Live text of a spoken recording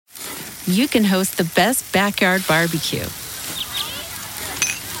you can host the best backyard barbecue.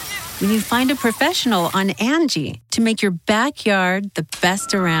 When you find a professional on Angie to make your backyard the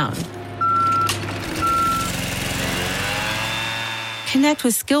best around. Connect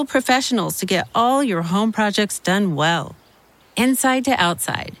with skilled professionals to get all your home projects done well. Inside to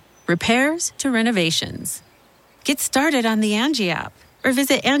outside, repairs to renovations. Get started on the Angie app or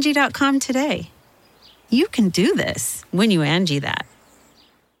visit Angie.com today. You can do this when you Angie that.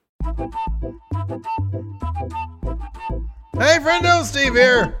 Hey, friendo, Steve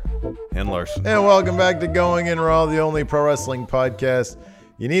here. And Larson. And welcome back to Going In Raw, the only pro wrestling podcast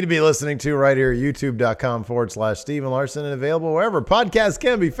you need to be listening to right here at youtube.com/Steve and Larson, and available wherever podcasts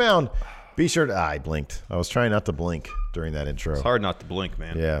can be found. Be sure to... I blinked. I was trying not to blink during that intro. It's hard not to blink,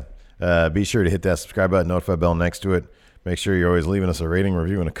 man. Yeah. Be sure to hit that subscribe button, notify bell next to it. Make sure you're always leaving us a rating,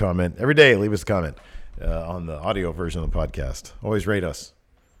 review, and a comment. Every day, leave us a comment on the audio version of the podcast. Always rate us.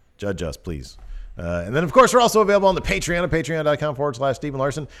 Judge us, please. And then, of course, we're also available on the Patreon at patreon.com/Steve and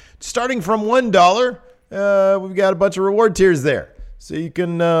Larson. Starting from $1, we've got a bunch of reward tiers there. So you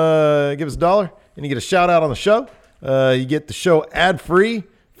can give us $1 and you get a shout out on the show. You get the show ad-free.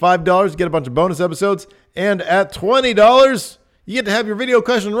 $5, you get a bunch of bonus episodes. And at $20, you get to have your video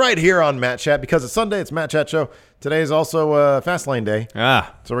question right here on Matt Chat, because it's Sunday. It's Matt Chat Show. Today is also Fastlane Day.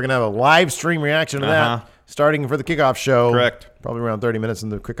 So we're going to have a live stream reaction to that, starting for the kickoff show. Correct. Probably around 30 minutes in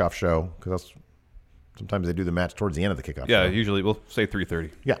the kickoff show, because sometimes they do the match towards the end of the kickoff show. Yeah, usually we'll say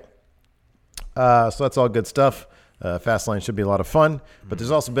 3:30. Yeah. So that's all good stuff. Fastlane should be a lot of fun. But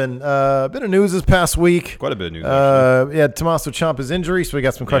there's also been a bit of news this past week. Quite a bit of news, actually. Yeah, Tommaso Ciampa's injury, so we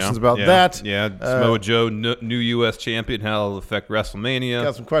got some questions about that. Yeah, Samoa Joe, new U.S. champion, how it'll affect WrestleMania.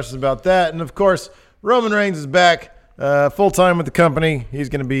 Got some questions about that. And, of course, Roman Reigns is back full-time with the company. He's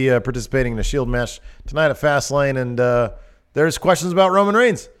going to be participating in a Shield match tonight at Fastlane. And there's questions about Roman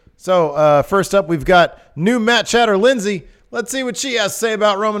Reigns. So, first up, we've got new Matt Chatter, Lindsay. Let's see what she has to say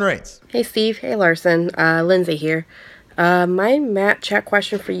about Roman Reigns. Hey, Steve. Hey, Larson. Lindsay here. My Matt Chat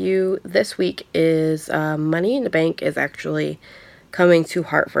question for you this week is Money in the Bank is actually coming to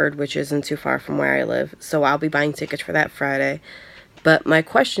Hartford, which isn't too far from where I live. So I'll be buying tickets for that Friday. But my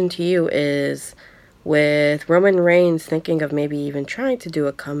question to you is, with Roman Reigns thinking of maybe even trying to do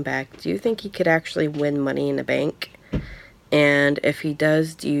a comeback, do you think he could actually win Money in the Bank? And if he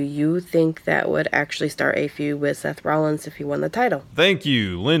does, do you think that would actually start a feud with Seth Rollins if he won the title? Thank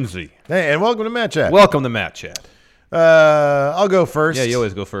you, Lindsay. Hey, and welcome to Matt Chat. Welcome to Matt Chat. I'll go first. Yeah, you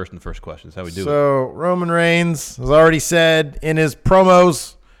always go first in the first question. That's how we do it. So, Roman Reigns has already said in his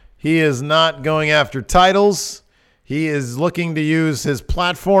promos he is not going after titles. He is looking to use his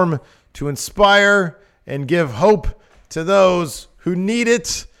platform to inspire and give hope to those who need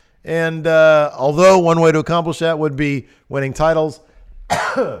it. And although one way to accomplish that would be winning titles,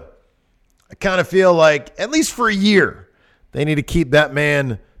 I kind of feel like, at least for a year, they need to keep that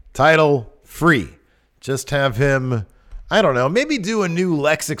man title free. Just have him, I don't know, maybe do a new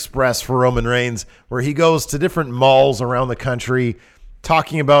Lex Express for Roman Reigns where he goes to different malls around the country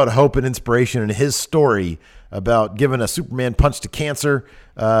talking about hope and inspiration and his story about giving a Superman punch to cancer.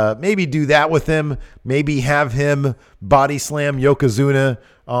 Maybe do that with him. Maybe have him body slam Yokozuna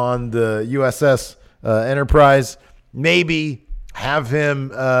on the USS Enterprise. Maybe have him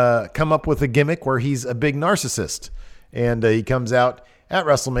come up with a gimmick where he's a big narcissist and he comes out at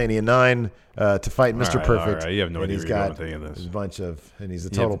WrestleMania 9 to fight Mr. Perfect. All right. You have no idea where you're going with any of this. A bunch of, and he's a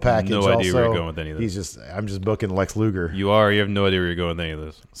total package. No idea where you're going with any of this. I'm just booking Lex Luger. You have no idea where you're going with any of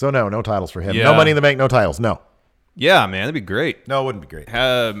this. So no titles for him. Yeah. No Money in the Bank, no titles. No. Yeah, man, that'd be great. No, it wouldn't be great.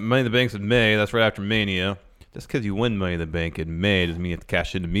 Money in the Bank's in May. That's right after Mania. Just because you win Money in the Bank in May doesn't mean you have to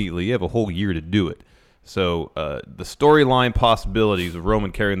cash in immediately. You have a whole year to do it. So the storyline possibilities of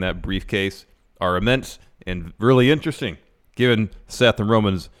Roman carrying that briefcase are immense and really interesting, given Seth and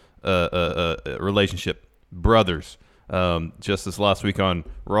Roman's relationship. Brothers. Just this last week on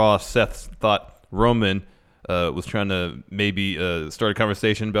Raw, Seth thought Roman was trying to maybe start a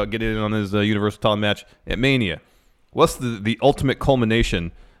conversation about getting in on his Universal title match at Mania. What's the ultimate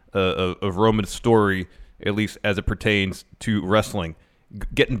culmination of Roman's story, at least as it pertains to wrestling?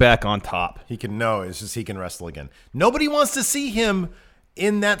 Getting back on top. He can wrestle again. Nobody wants to see him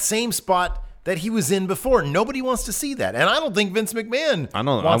in that same spot that he was in before. Nobody wants to see that. And I don't think Vince McMahon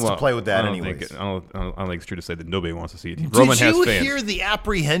wants to play with that anyways. I don't think it's true to say that nobody wants to see it. Did you hear the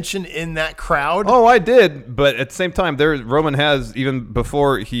apprehension in that crowd? Oh, I did. But at the same time, Roman has, even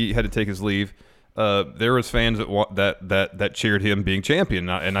before he had to take his leave, there was fans that cheered him being champion.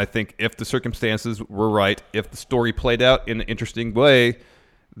 And I think if the circumstances were right, if the story played out in an interesting way,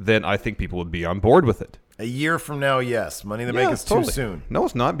 then I think people would be on board with it. A year from now, yes. Money in the Bank is totally. too soon. No,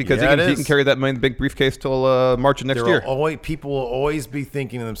 it's not, because Yeah, he can carry that Money in the Bank briefcase till March of next year. People will always be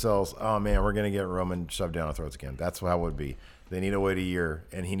thinking to themselves, oh, man, we're going to get Roman shoved down our throats again. That's how it would be. They need to wait a year,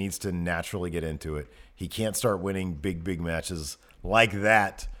 and he needs to naturally get into it. He can't start winning big matches like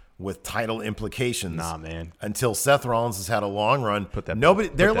that with title implications. Nah, man. Until Seth Rollins has had a long run.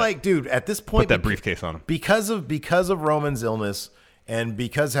 Dude, at this point, put that briefcase on him. Because of Roman's illness and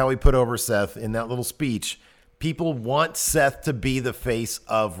because how he put over Seth in that little speech, people want Seth to be the face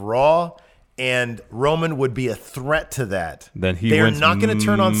of Raw, and Roman would be a threat to that. Then they're not going to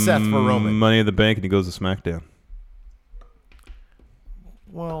turn on Seth for Roman. Money in the Bank, and he goes to SmackDown.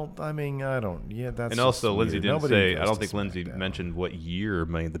 Well, I mean, I don't. Yeah, that's. And also, Lindsay didn't say. I don't think Lindsay mentioned what year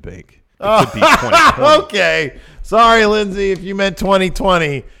Money in the Bank. It could be 2020. Okay, sorry, Lindsay, if you meant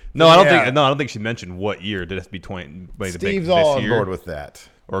 2020. No, I don't think she mentioned what year. Did it have to be 20? Money in the Bank Steve's all this on year? board with that.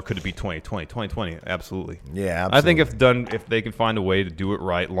 Or could it be 2020? 2020, absolutely. Yeah, absolutely. I think if they can find a way to do it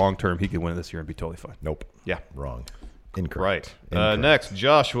right long term, he could win it this year and be totally fine. Nope. Yeah. Wrong. Incorrect. Right. Next,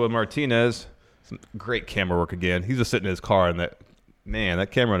 Joshua Martinez. Some great camera work again. He's just sitting in his car, and that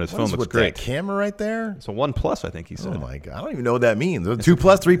camera on his phone looks great. That camera right there? It's a 1 Plus, I think he said. Oh my God, I don't even know what that means. 2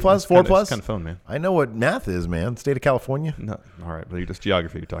 Plus, 3 Plus, 4 Plus. It's kind of phone, man. I know what math is, man. State of California. No, all right, but you're just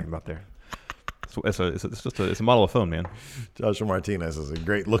geography you're talking about there. It's a model of phone, man. Joshua Martinez is a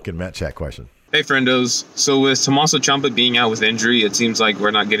great looking Matt Chat question. Hey, friendos. So with Tommaso Ciampa being out with injury, it seems like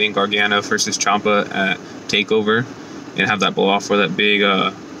we're not getting Gargano versus Ciampa at TakeOver and have that blow off for that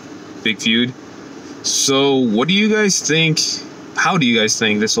big feud. So what do you guys think? How do you guys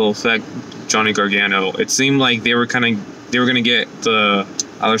think this will affect Johnny Gargano? It seemed like they were going to get the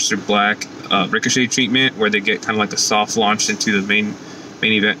Aleister Black Ricochet treatment, where they get kind of like a soft launch into the main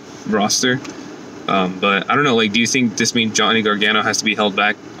event roster. But I don't know. Like, do you think this means Johnny Gargano has to be held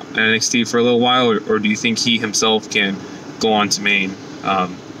back in NXT for a little while, or do you think he himself can go on to main? I'll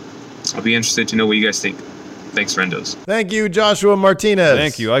be interested to know what you guys think. Thanks, friendos. Thank you, Joshua Martinez.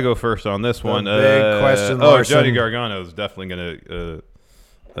 Thank you. I go first on this one. Big question, Larson. Johnny Gargano is definitely going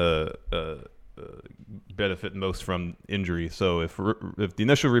to benefit most from injury. So if the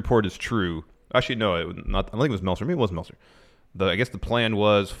initial report is true, actually no, I don't think it was Meltzer. Maybe it was Meltzer. I guess the plan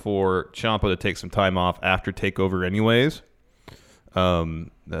was for Ciampa to take some time off after TakeOver, anyways,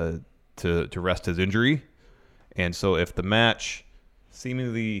 to rest his injury. And so if the match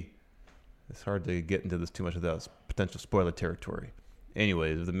seemingly, it's hard to get into this too much without potential spoiler territory.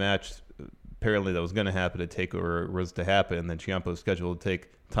 Anyways, if the match apparently that was going to happen at TakeOver was to happen, and then Ciampa was scheduled to take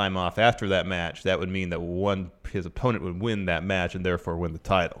time off after that match, that would mean that his opponent would win that match and therefore win the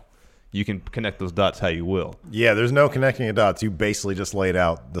title. You can connect those dots how you will. Yeah, there's no connecting the dots. You basically just laid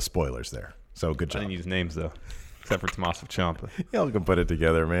out the spoilers there. So good job. I didn't use names, though, except for Tommaso Ciampa. Y'all can put it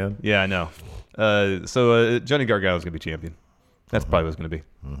together, man. Yeah, I know. So Johnny Gargano is going to be champion. That's probably what it's going to be.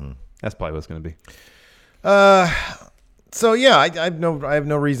 Mm-hmm. That's probably what it's going to be. So, yeah, I have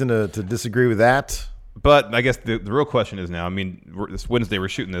no reason to disagree with that. But I guess the real question is now, I mean, this Wednesday we're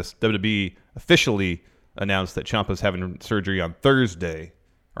shooting this. WWE officially announced that Ciampa's having surgery on Thursday.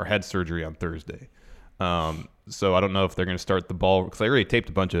 Or had surgery on Thursday. So I don't know if they're going to start the ball, because I already taped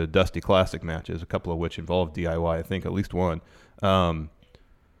a bunch of Dusty Classic matches, a couple of which involved DIY, I think, at least one.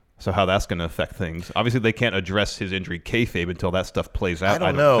 So how that's going to affect things. Obviously, they can't address his injury kayfabe until that stuff plays out.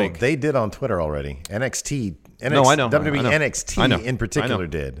 I don't know. They did on Twitter already. NXT. No, I know. WWE I know. NXT in particular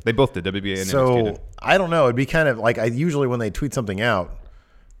did. They both did. WWE and so, NXT did. I don't know. It'd be kind of like, usually when they tweet something out,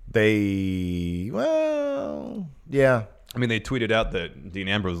 yeah. I mean, they tweeted out that Dean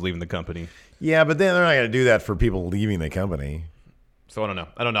Ambrose is leaving the company. Yeah, but then they're not going to do that for people leaving the company. So I don't know.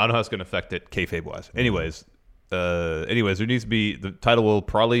 I don't know how it's going to affect it kayfabe-wise. Anyways, there needs to be, the title will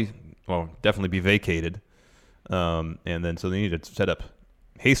definitely be vacated. And then so they need to set up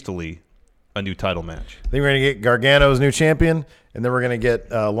hastily a new title match. I think we're going to get Gargano as new champion, and then we're going to get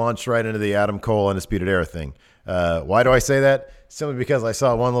launched right into the Adam Cole Undisputed Era thing. Why do I say that? Simply because I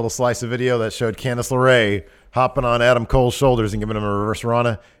saw one little slice of video that showed Candice LeRae hopping on Adam Cole's shoulders and giving him a reverse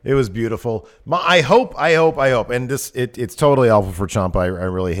Rana. It was beautiful. I hope, and it's totally awful for Ciampa. I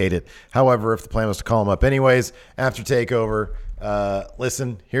really hate it. However, if the plan was to call him up anyways after TakeOver,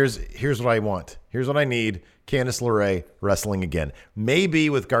 listen, here's what I want. Here's what I need. Candice LeRae wrestling again. Maybe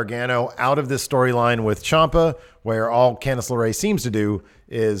with Gargano out of this storyline with Ciampa, where all Candice LeRae seems to do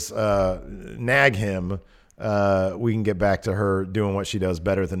is nag him, we can get back to her doing what she does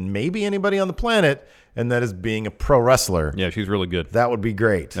better than maybe anybody on the planet, and that is being a pro wrestler. Yeah, she's really good. That would be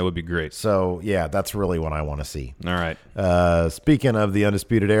great. That would be great. So, yeah, that's really what I want to see. All right. Speaking of the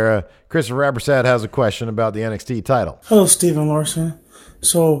Undisputed Era, Christopher Abersad has a question about the NXT title. Hello, Stephen Larson.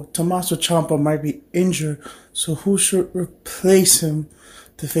 So Tommaso Ciampa might be injured. So who should replace him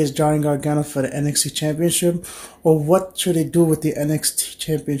to face Johnny Gargano for the NXT Championship? Or what should they do with the NXT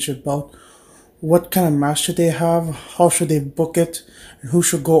Championship belt? What kind of match should they have? How should they book it? And who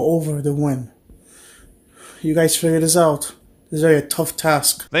should go over the win? You guys figure this out. This is a very tough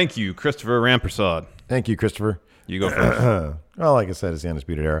task. Thank you, Christopher Rampersad. Thank you, Christopher. You go first. Well, like I said, it's the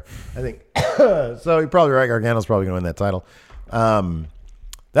Undisputed Era. I think so. You're probably right. Gargano's probably going to win that title.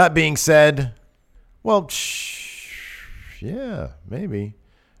 That being said, well, yeah, maybe.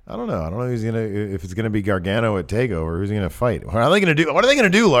 I don't know. I don't know if it's gonna be Gargano at Takeover. Who's he gonna fight? What are they gonna do? What are they gonna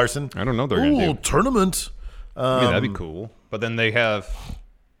do, Larson? I don't know what they're gonna do. Tournament. I mean, that'd be cool. But then they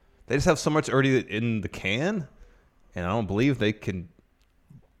just have so much already in the can, and I don't believe they can.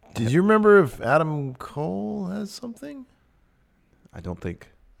 Did you remember if Adam Cole has something? I don't know.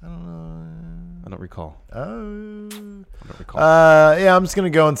 I don't recall. Yeah, I'm just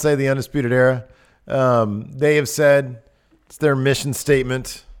going to go and say the Undisputed Era. They have said it's their mission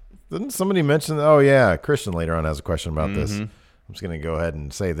statement. Didn't somebody mention? Oh, yeah. Christian later on has a question about this. I'm just going to go ahead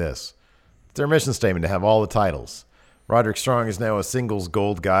and say this. It's their mission statement to have all the titles. Roderick Strong is now a singles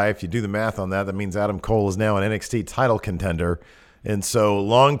gold guy. If you do the math on that, that means Adam Cole is now an NXT title contender. And so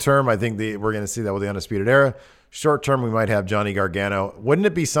long term, I think we're going to see that with the Undisputed Era. Short term, we might have Johnny Gargano. Wouldn't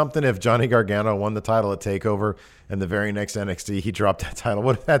it be something if Johnny Gargano won the title at TakeOver and the very next NXT he dropped that title?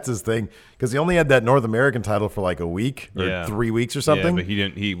 What if that's his thing? Because he only had that North American title for like a week or 3 weeks or something. Yeah,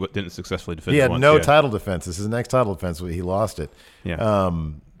 but he didn't successfully defend it. He had no title defenses. His next title defense, he lost it. Yeah.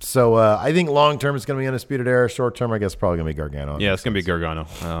 So I think long term it's going to be Undisputed Era. Short term, I guess probably going to be Gargano. Yeah, it's going to be Gargano.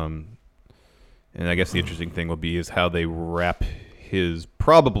 And I guess the interesting thing will be is how they wrap his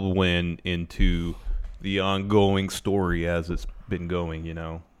probable win into the ongoing story as it's been going, you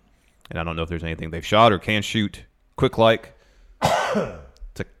know. And I don't know if there's anything they've shot or can shoot quick like to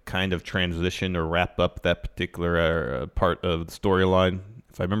kind of transition or wrap up that particular part of the storyline.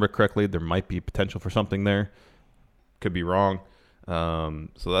 If I remember correctly, there might be potential for something there. Could be wrong.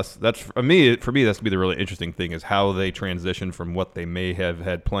 So that's for me that's gonna be the really interesting thing is how they transition from what they may have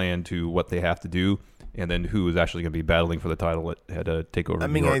had planned to what they have to do, and then who is actually going to be battling for the title at a TakeOver. I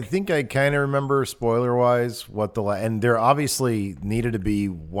mean, I think I kind of remember spoiler wise what and there obviously needed to be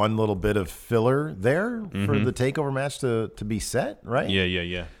one little bit of filler there for the TakeOver match to be set, right?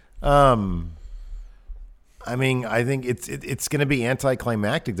 Yeah. I mean, I think it's going to be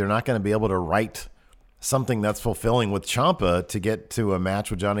anticlimactic. They're not going to be able to write something that's fulfilling with Ciampa to get to a match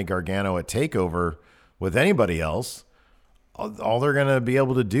with Johnny Gargano at TakeOver with anybody else. All they're going to be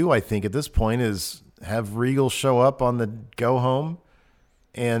able to do, I think, at this point is have Regal show up on the go home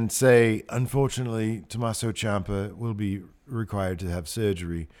and say, unfortunately, Tommaso Ciampa will be required to have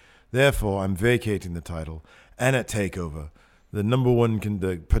surgery. Therefore, I'm vacating the title. And at TakeOver, the number one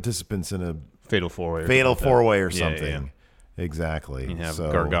the participants in a fatal four-way or something. Yeah. Exactly. You have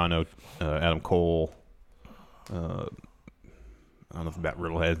Gargano, Adam Cole. I don't know if Matt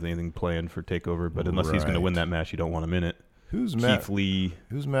Riddle has anything planned for TakeOver, but unless he's going to win that match, you don't want him in it. Who's Keith Lee?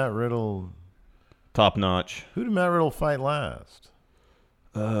 Who's Matt Riddle? Top notch. Who did Matt Riddle fight last?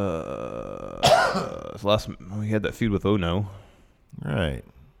 He had that feud with Ono. Right.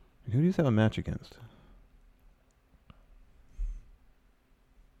 Who do you have a match against?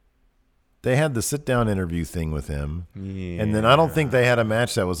 They had the sit-down interview thing with him. Yeah. And then I don't think they had a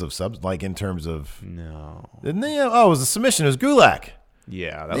match that was of like in terms of... No. Didn't they? Oh, it was a submission. It was Gulak.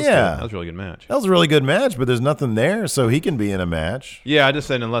 Yeah, that was good. That was a really good match. That was a really good match, but there's nothing there, so he can be in a match. Yeah, I just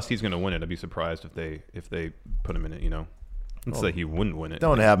said unless he's going to win it, I'd be surprised if they put him in it, you know. Let's say he wouldn't win it.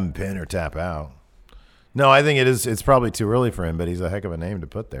 Don't have him pin or tap out. No, I think it's probably too early for him, but he's a heck of a name to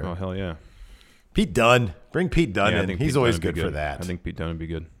put there. Oh, hell yeah. Pete Dunne. Bring Pete Dunne in. He's always good for that. I think Pete Dunne would be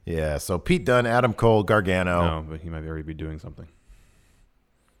good. Yeah, so Pete Dunne, Adam Cole, Gargano. No, but he might already be doing something.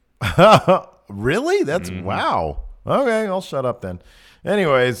 Really? That's wow. Okay, I'll shut up then.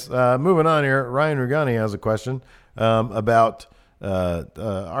 Anyways, moving on here. Ryan Rugani has a question about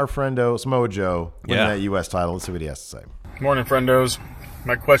our friendo Samoa Joe winning that U.S. title. Let's see what he has to say. Morning, friendos.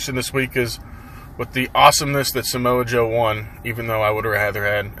 My question this week is, with the awesomeness that Samoa Joe won, even though I would have rather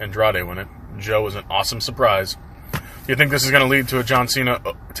had Andrade win it, Joe was an awesome surprise. Do you think this is going to lead to a John Cena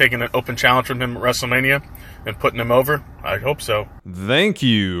taking an open challenge from him at WrestleMania and putting him over? I hope so. Thank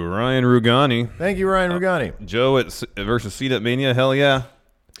you, Ryan Rugani. Thank you, Ryan Rugani. Joe versus Cena at Mania, hell yeah.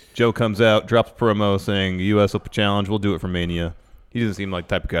 Joe comes out, drops a promo saying U.S. Open Challenge, we'll do it for Mania. He doesn't seem like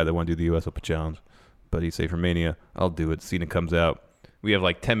the type of guy that want to do the U.S. Open Challenge, but he'd say for Mania, I'll do it. Cena comes out. We have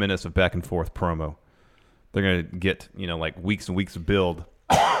like 10 minutes of back and forth promo. They're going to get, like weeks and weeks of build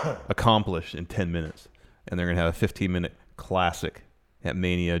accomplished in 10 minutes. And they're going to have a 15-minute classic at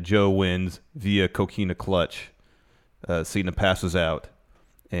Mania. Joe wins via Coquina clutch. Cena passes out,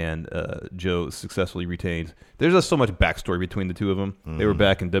 and Joe successfully retains. There's just so much backstory between the two of them. They were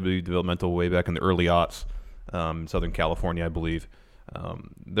back in WWE Developmental way back in the early aughts, Southern California, I believe.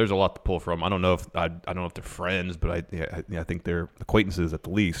 There's a lot to pull from. I don't know if they're friends, but I think they're acquaintances at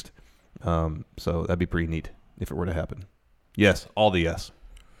the least. So that'd be pretty neat if it were to happen. Yes, all the yes.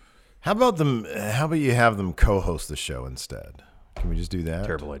 How about you have them co-host the show instead? Can we just do that?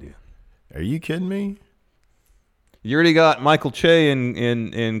 Terrible idea. Are you kidding me? You already got Michael Che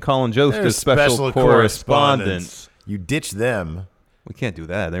and Colin Jost as special correspondents. You ditch them. We can't do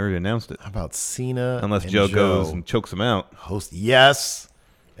that. They already announced it. How about Cena? Unless Joe goes and chokes him out. Host, yes.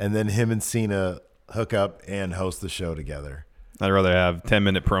 And then him and Cena hook up and host the show together. I'd rather have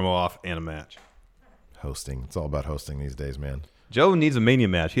 10-minute promo off and a match. Hosting. It's all about hosting these days, man. Joe needs a Mania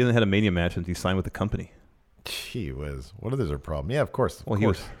match. He hasn't had a Mania match since he signed with the company. Gee whiz. What is our problem? Yeah, of course.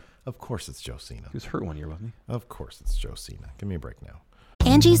 Of course it's Joe Cena. He was hurt one year, wasn't he? Of course it's Joe Cena. Give me a break now.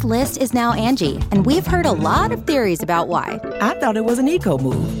 Angie's List is now Angie, and we've heard a lot of theories about why. I thought it was an eco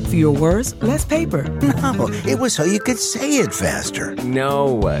move. Fewer words, less paper. No, it was so you could say it faster.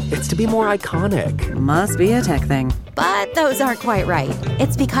 No, it's to be more iconic. Must be a tech thing. But those aren't quite right.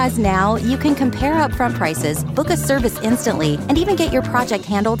 It's because now you can compare upfront prices, book a service instantly, and even get your project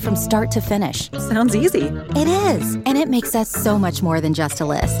handled from start to finish. Sounds easy. It is, and it makes us so much more than just a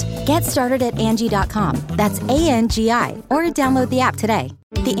list. Get started at Angie.com. That's ANGI, or download the app today.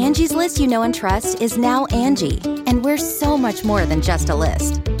 The Angie's List you know and trust is now Angie, and we're so much more than just a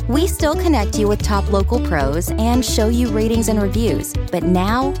list. We still connect you with top local pros and show you ratings and reviews, but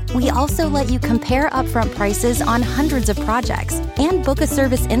now we also let you compare upfront prices on hundreds of projects and book a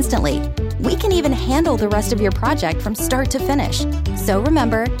service instantly. We can even handle the rest of your project from start to finish. So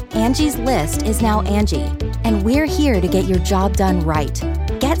remember, Angie's List is now Angie, and we're here to get your job done right.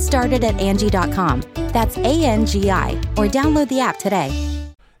 Get started at Angie.com. That's ANGI, or download the app today.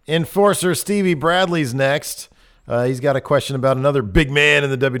 Enforcer Stevie Bradley's next. He's got a question about another big man in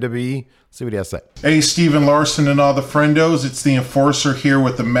the WWE. Let's see what he has to say. Hey, Steven Larson and all the friendos. It's the Enforcer here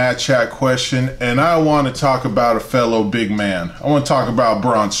with the Matt Chat question, and I want to talk about a fellow big man. I want to talk about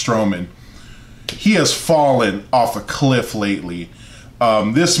Braun Strowman. He has fallen off a cliff lately.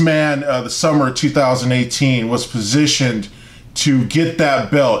 This man, the summer of 2018, was positioned to get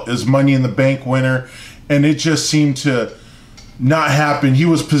that belt as Money in the Bank winner, and it just seemed to not happen. He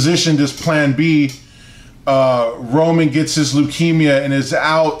was positioned as Plan B. Roman gets his leukemia and is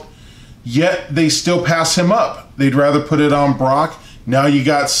out, yet they still pass him up. They'd rather put it on Brock. Now you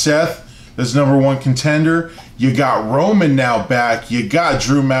got Seth as #1 contender. You got Roman now back. You got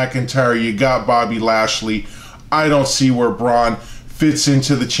Drew McIntyre. You got Bobby Lashley. I don't see where Braun fits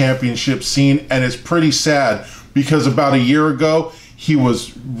into the championship scene, and it's pretty sad because about a year ago he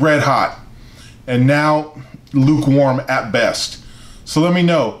was red hot, and now lukewarm at best. So let me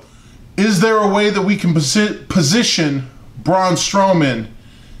know, is there a way that we can position Braun Strowman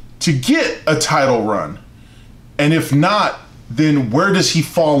to get a title run? And if not, then where does he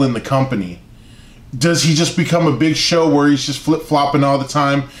fall in the company? Does he just become a big show where he's just flip-flopping all the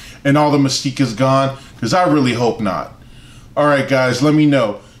time and all the mystique is gone? Because I really hope not. All right, guys, let me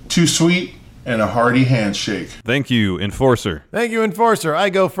know. Too sweet and a hearty handshake. Thank you, Enforcer. Thank you, Enforcer. I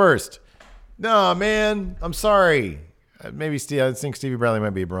go first. No, man, I'm sorry. Maybe I think Stevie Bradley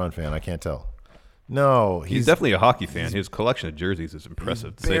might be a Braun fan. I can't tell. No, he's definitely a hockey fan. His collection of jerseys is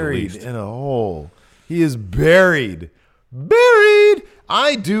impressive, to say the least. Buried in a hole. He is buried. Buried.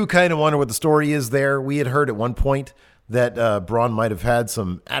 I do kind of wonder what the story is there. We had heard at one point that Braun might have had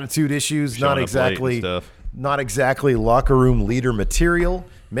some attitude issues, not exactly locker room leader material.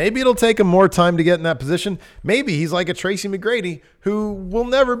 Maybe it'll take him more time to get in that position. Maybe he's like a Tracy McGrady who will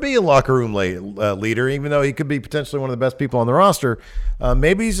never be a locker room leader, even though he could be potentially one of the best people on the roster.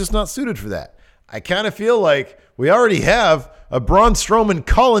 Maybe he's just not suited for that. I kind of feel like we already have a Braun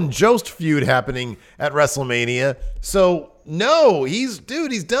Strowman-Colin Jost feud happening at WrestleMania. So, no, he's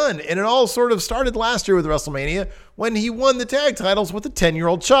done. And it all sort of started last year with WrestleMania when he won the tag titles with a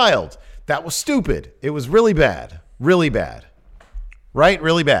 10-year-old child. That was stupid. It was really bad. Really bad. Right?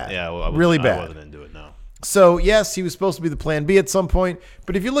 Really bad. Yeah, well, really bad. I wasn't into it, no. So, yes, he was supposed to be the Plan B at some point.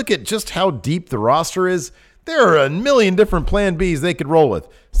 But if you look at just how deep the roster is, there are a million different Plan Bs they could roll with.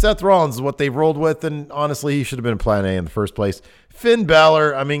 Seth Rollins is what they've rolled with, and honestly, he should have been Plan A in the first place. Finn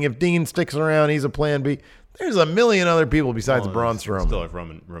Balor, I mean, if Dean sticks around, he's a Plan B. There's a million other people besides Braun Strowman. Still have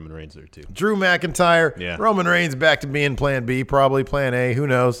Roman Reigns there, too. Do McIntyre. Yeah. Roman Reigns back to being Plan B, probably Plan A. Who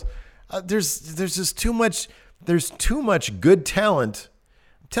knows? There's just too much. There's too much good talent.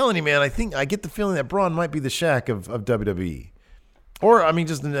 I'm telling you, man, I think I get the feeling that Braun might be the Shaq of WWE. Or, I mean,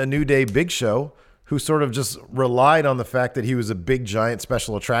 just a New Day Big Show who sort of just relied on the fact that he was a big, giant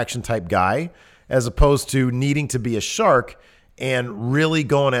special attraction type guy as opposed to needing to be a shark and really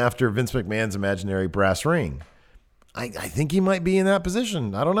going after Vince McMahon's imaginary brass ring. I think he might be in that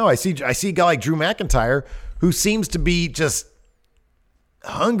position. I don't know. I see a guy like Drew McIntyre who seems to be just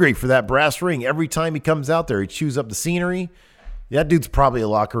hungry for that brass ring. Every time he comes out there, he chews up the scenery. That dude's probably a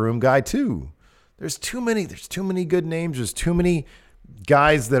locker room guy too. There's too many good names. There's too many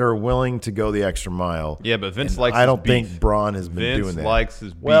guys that are willing to go the extra mile. Yeah, but Vince and likes I don't his beef. think Braun has been doing that. Vince likes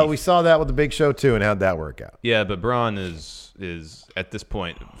his beef. Well, we saw that with the Big Show too, and how'd that work out? Yeah, but Braun is at this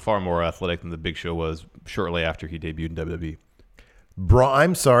point far more athletic than the Big Show was shortly after he debuted in WWE.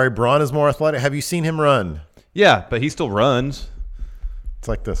 I'm sorry, Braun is more athletic. Have you seen him run? Yeah, but he still runs. It's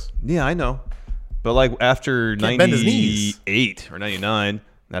like this. Yeah, I know. But like after Can't bend his knees. 98 or 99,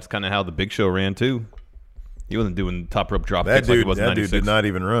 that's kind of how the Big Show ran too. He wasn't doing top rope drop That kicks like he dude, was in that 96. dude did not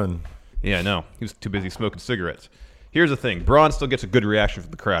even run. Yeah, no. He was too busy smoking cigarettes. Here's the thing. Braun still gets a good reaction from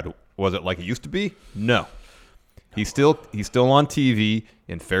the crowd. Was it like it used to be? No. He's still on TV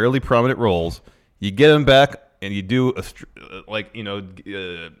in fairly prominent roles. You get him back and you do what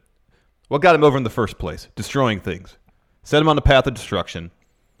got him over in the first place? Destroying things. Set him on the path of destruction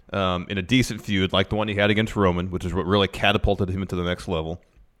in a decent feud like the one he had against Roman, which is what really catapulted him into the next level.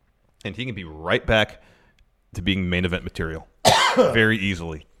 And he can be right back to being main event material very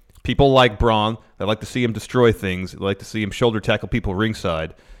easily. People like Braun. They like to see him destroy things. They like to see him shoulder tackle people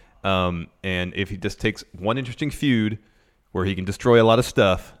ringside. And if he just takes one interesting feud where he can destroy a lot of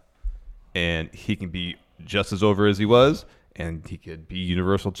stuff and he can be just as over as he was and he could be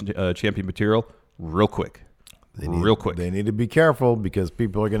Universal Champion material real quick. They need to be careful because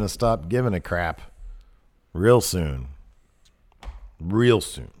people are going to stop giving a crap real soon.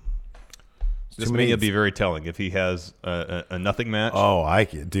 This may be very telling if he has a nothing match. Oh,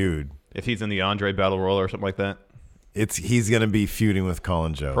 dude. If he's in the Andre Battle Royal or something like that. He's going to be feuding with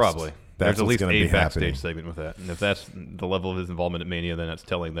Colin Jost. Probably. That's There's at least a backstage happening. segment with that. And if that's the level of his involvement at Mania, then that's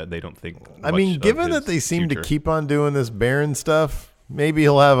telling that they don't think I mean, given that they seem to keep on doing this Baron stuff, maybe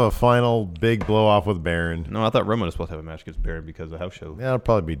he'll have a final big blow-off with Baron. No, I thought Roman was supposed to have a match against Baron because of the house show. Yeah, it'll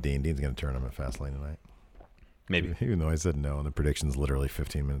probably be Dean. Dean's going to turn him at Fastlane tonight. Maybe. Even though I said no, and the prediction's literally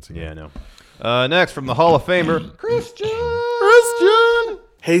 15 minutes ago. Yeah, I know. Next, from the Hall of Famer, Christian!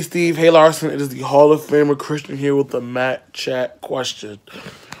 Hey, Steve. Hey, Larson. It is the Hall of Famer Christian here with the Matt Chat question.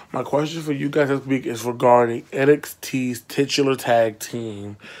 My question for you guys this week is regarding NXT's titular tag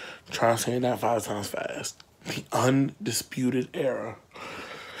team. Try saying that 5 times fast. The Undisputed Era.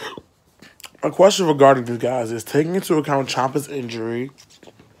 My question regarding these guys is, taking into account Ciampa's injury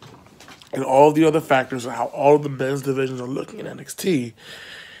and all the other factors of how all of the men's divisions are looking at NXT,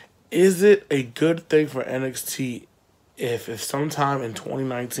 is it a good thing for NXT if sometime in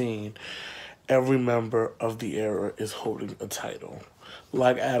 2019 every member of the era is holding a title?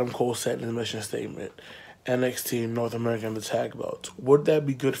 Like Adam Cole said in his mission statement, NXT North American the tag belts. Would that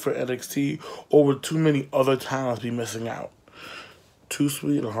be good for NXT, or would too many other talents be missing out? Too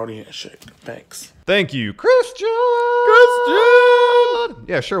sweet and a hearty handshake. Thanks. Thank you, Christian!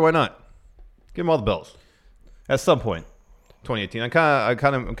 Yeah, sure, why not? Give him all the belts. At some point, 2018. I'm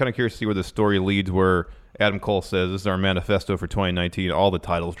kind of curious to see where the story leads. Where Adam Cole says this is our manifesto for 2019. All the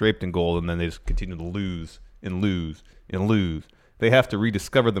titles draped in gold, and then they just continue to lose and lose and lose. They have to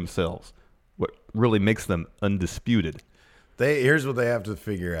rediscover themselves. What really makes them undisputed? Here's what they have to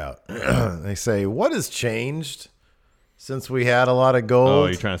figure out. They say, what has changed since we had a lot of gold? Oh,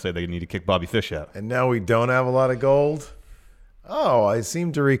 you're trying to say they need to kick Bobby Fish out. And now we don't have a lot of gold? Oh, I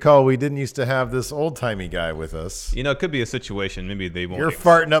seem to recall we didn't used to have this old-timey guy with us. You know, it could be a situation. Maybe they won't. You're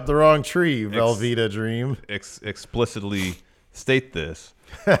farting up the wrong tree, Velveeta Dream. Explicitly state this.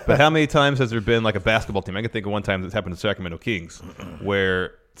 But how many times has there been like a basketball team? I can think of one time that's happened to Sacramento Kings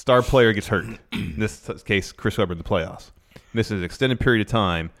where star player gets hurt. In this case, Chris Webber in the playoffs. Misses an extended period of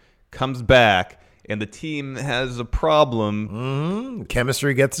time, comes back, and the team has a problem. Mm-hmm.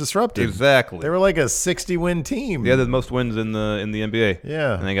 Chemistry gets disrupted. Exactly. They were like a 60-win team. They had the most wins in the NBA.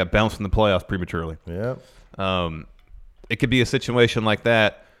 Yeah. And they got bounced in the playoffs prematurely. Yeah. It could be a situation like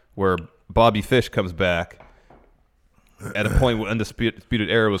that where Bobby Fish comes back at a point where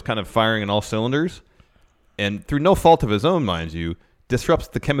Undisputed Era was kind of firing on all cylinders, and through no fault of his own, mind you, disrupts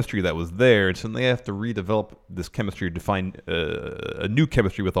the chemistry that was there, and so they have to redevelop this chemistry to find a new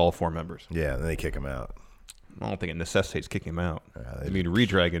chemistry with all 4 members. Yeah, then they kick him out. I don't think it necessitates kicking him out. I mean,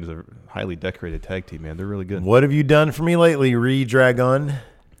 Redragon is a highly decorated tag team, man. They're really good. What have you done for me lately, Redragon?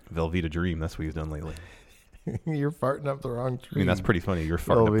 Velveeta Dream, that's what he's done lately. You're farting up the wrong tree. I mean, that's pretty funny. You're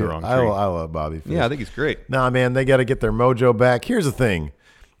farting up the wrong tree. I love Bobby Fish. Yeah, I think he's great. Nah, man, they got to get their mojo back. Here's the thing.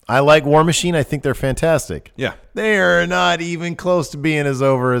 I like War Machine. I think they're fantastic. Yeah. They are not even close to being as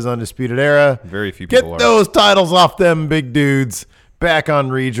over as Undisputed Era. Very few people Get are. those titles off them big dudes. Back on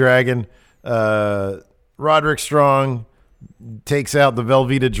Redragon. Roderick Strong takes out the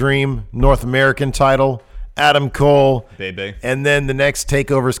Velveeta Dream North American title. Adam Cole. Bebe. And then the next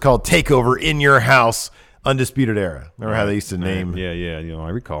takeover is called Takeover in Your House. Undisputed Era. Remember how they used to name? Yeah. You know, I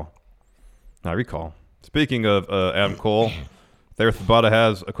recall. Speaking of Adam Cole, Thayer Thabata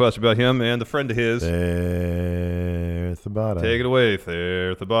has a question about him and a friend of his. Thayer Thabata. Take it away,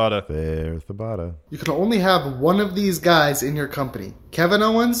 Thayer Thabata. Thayer Thabata. You can only have one of these guys in your company, Kevin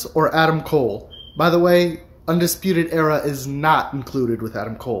Owens or Adam Cole. By the way, Undisputed Era is not included with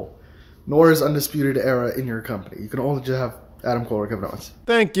Adam Cole, nor is Undisputed Era in your company. You can only just have Adam Cole or Kevin Owens.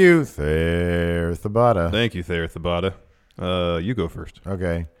 Thank you, Thayer Thabata. Thank you, Thayer Thabata. You go first.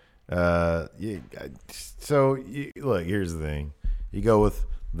 Okay. Look, here's the thing. You go with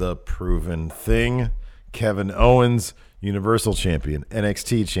the proven thing. Kevin Owens, Universal Champion,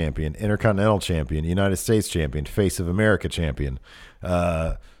 NXT Champion, Intercontinental Champion, United States Champion, Face of America Champion,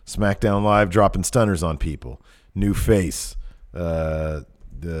 SmackDown Live dropping stunners on people, new face.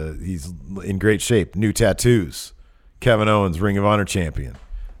 He's in great shape, new tattoos. Kevin Owens, Ring of Honor Champion,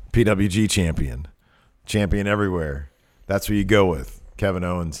 PWG Champion everywhere. That's who you go with. Kevin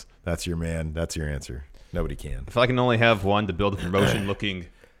Owens, that's your man. That's your answer. Nobody can. If I can only have one to build a promotion looking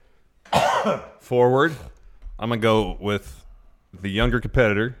forward, I'm going to go with the younger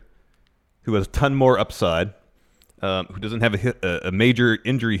competitor who has a ton more upside, who doesn't have a major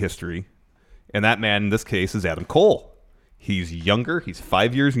injury history, and that man in this case is Adam Cole. He's younger. He's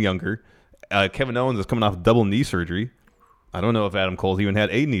 5 years younger. Kevin Owens is coming off double knee surgery. I don't know if Adam Cole's even had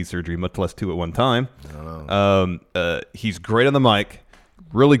a knee surgery, much less two at one time. I don't know. He's great on the mic,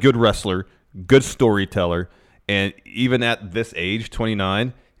 really good wrestler, good storyteller, and even at this age,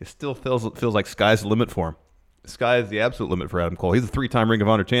 29, it still feels like sky's the limit for him. Sky is the absolute limit for Adam Cole. He's a three-time Ring of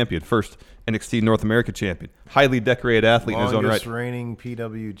Honor champion, first NXT North America champion, highly decorated athlete in his own right. Longest reigning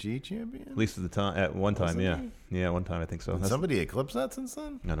PWG champion? At least at one time, yeah. Yeah, one time I think so. Did somebody eclipse that since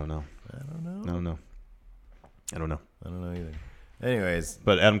then? I don't know. I don't know either. Anyways.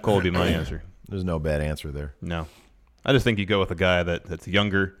 But Adam Cole would be my answer. There's no bad answer there. No. I just think you go with a guy that's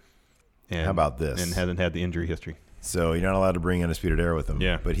younger. And, how about this? And hasn't had the injury history. So you're not allowed to bring Undisputed Era with him.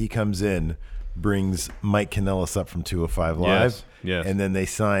 Yeah. But he comes in, brings Mike Kanellis up from 205 Live. Yes. And then they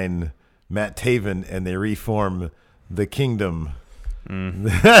sign Matt Taven and they reform the Kingdom.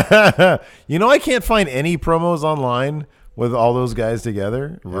 I can't find any promos online with all those guys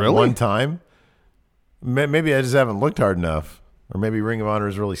together at one time. Maybe I just haven't looked hard enough. Or maybe Ring of Honor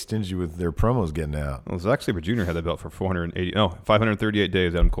is really stingy with their promos getting out. Well, Zack Sabre Jr. had that belt for 538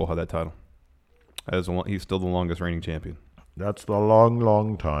 days. Adam Cole had that title. He's still the longest reigning champion. That's the long,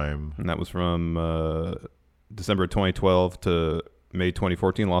 long time. And that was from December 2012 to May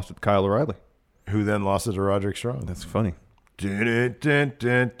 2014. Lost it to Kyle O'Reilly. Who then lost it to Roderick Strong. That's funny. Who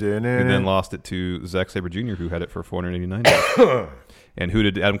then lost it to Zack Sabre Jr., who had it for 489 days. And who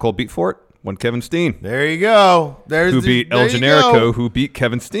did Adam Cole beat for it? One Kevin Steen. There you go. Who beat El Generico, who beat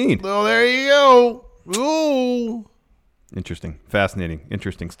Kevin Steen. Oh, there you go. Ooh. Interesting. Fascinating.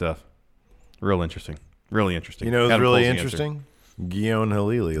 Interesting stuff. Real interesting. Really interesting. You know what's really interesting? Guillaume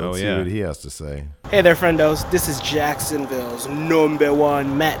Halili. Let's see what he has to say. Hey there, friendos. This is Jacksonville's number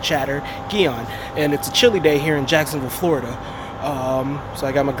one Matt Chatter, Guillaume. And it's a chilly day here in Jacksonville, Florida. So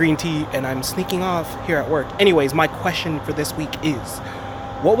I got my green tea and I'm sneaking off here at work. Anyways, my question for this week is,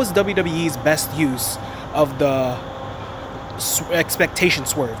 what was WWE's best use of the expectation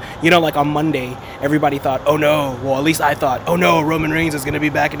swerve? Like on Monday, everybody thought, oh no, well at least I thought, oh no, Roman Reigns is going to be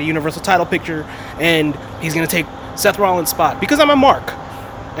back in the Universal title picture and he's going to take Seth Rollins' spot. Because I'm a mark,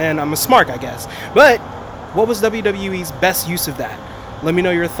 and I'm a smart, I guess. But what was WWE's best use of that? Let me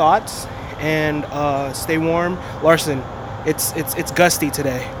know your thoughts, and stay warm. Larson, it's gusty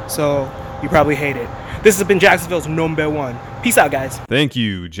today, so you probably hate it. This has been Jacksonville's number one. Peace out, guys. Thank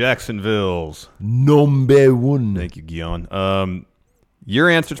you, Jacksonville's number one. Thank you, Guillaume. Your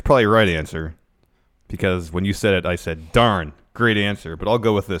answer's probably the right answer, because when you said it, I said, darn, great answer. But I'll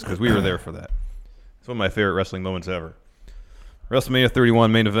go with this, because we were there for that. It's one of my favorite wrestling moments ever. WrestleMania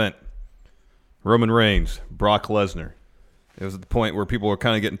 31 main event. Roman Reigns, Brock Lesnar. It was at the point where people were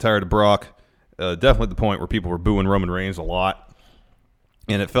kind of getting tired of Brock. Definitely the point where people were booing Roman Reigns a lot.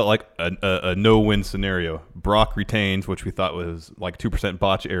 And it felt like a no-win scenario. Brock retains, which we thought was like 2%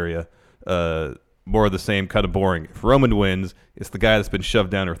 botch area. More of the same, kind of boring. If Roman wins, it's the guy that's been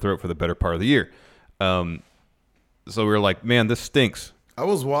shoved down her throat for the better part of the year. So we were like, man, this stinks. I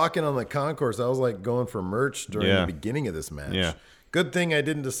was walking on the concourse. I was like going for merch during the beginning of this match. Yeah. Good thing I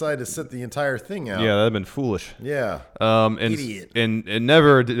didn't decide to sit the entire thing out. Yeah, that'd have been foolish. Yeah. Idiot. And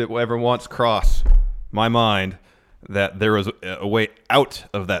never did it ever once cross my mind that there was a way out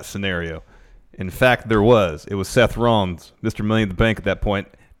of that scenario. In fact, there was. It was Seth Rollins, Mr. Money in the Bank at that point.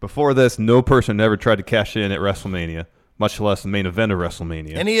 Before this, no person ever tried to cash in at WrestleMania, much less the main event of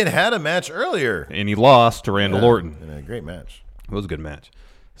WrestleMania. And he had a match earlier. And he lost to Randall Orton. In a great match. It was a good match.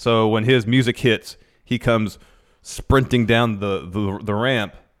 So when his music hits, he comes sprinting down the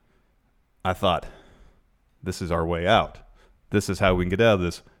ramp. I thought, this is our way out. This is how we can get out of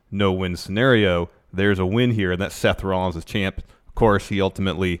this no-win scenario. There's a win here, and that's Seth Rollins as champ. Of course, he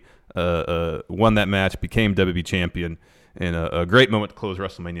ultimately won that match, became WWE champion, in a great moment to close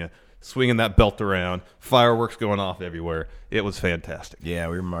WrestleMania, swinging that belt around, fireworks going off everywhere. It was fantastic. Yeah,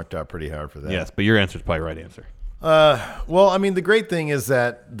 we were marked out pretty hard for that. Yes, but your answer's probably the right answer. Well, I mean, the great thing is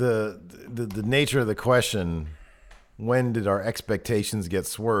that the nature of the question, when did our expectations get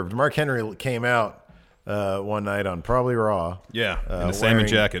swerved? Mark Henry came out one night on probably Raw. Yeah, in a salmon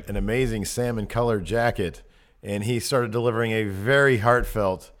jacket. An amazing salmon-colored jacket. And he started delivering a very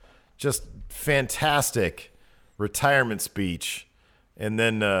heartfelt, just fantastic retirement speech. And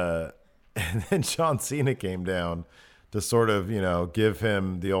then John Cena came down to sort of, give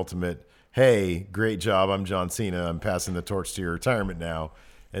him the ultimate, hey, great job, I'm John Cena, I'm passing the torch to your retirement now.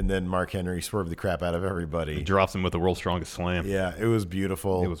 And then Mark Henry swerved the crap out of everybody. He drops him with the world's strongest slam. Yeah, it was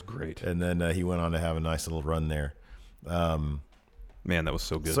beautiful. It was great. And then he went on to have a nice little run there. Man, that was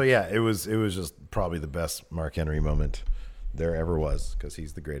so good. So yeah, it was just probably the best Mark Henry moment there ever was, because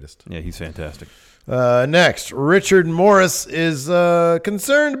he's the greatest. Yeah, he's fantastic. Next, Richard Morris is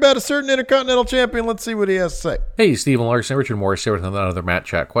concerned about a certain Intercontinental Champion. Let's see what he has to say. Hey, Stephen Larson, Richard Morris here with another Matt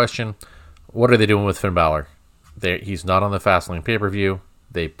Chat question. What are they doing with Finn Balor? He's not on the Fastlane pay-per-view.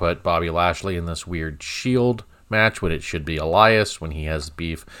 They put Bobby Lashley in this weird Shield match when it should be Elias, when he has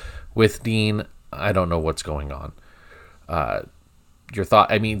beef with Dean. I don't know what's going on. Your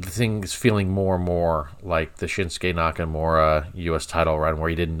thought? I mean, the thing is feeling more and more like the Shinsuke Nakamura U.S. title run, where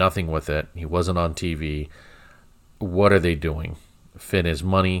he did nothing with it. He wasn't on TV. What are they doing? Finn is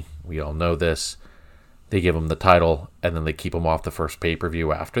money. We all know this. They give him the title, and then they keep him off the first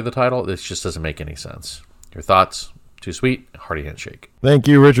pay-per-view after the title. This just doesn't make any sense. Your thoughts? Too sweet. Hearty handshake. Thank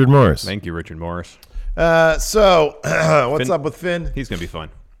you, Richard Morris. Thank you, Richard Morris. So, what's up with Finn? He's going to be fine.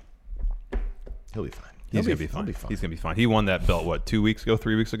 He'll be fine. He's going to be fine. He's going to be fine. He won that belt, 2 weeks ago,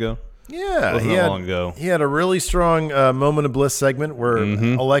 3 weeks ago? Yeah. Wasn't that long ago. He had a really strong Moment of Bliss segment where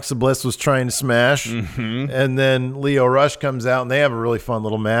Alexa Bliss was trying to smash, and then Lio Rush comes out, and they have a really fun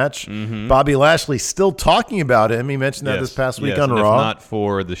little match. Bobby Lashley still talking about him. He mentioned that this past week on and Raw. If not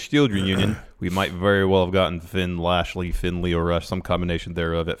for the Shield reunion, we might very well have gotten Finn Lashley, Finn Lio Rush, some combination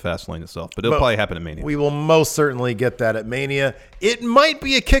thereof at Fastlane itself. But it'll probably happen at Mania. We will most certainly get that at Mania. It might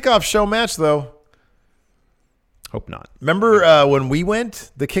be a kickoff show match, though. Hope not. Remember when we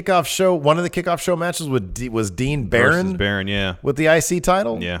went, the kickoff show, one of the kickoff show matches was Dean Barron? Versus Barron, yeah. With the IC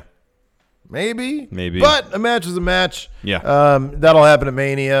title? Yeah. Maybe. But a match is a match. Yeah. That'll happen at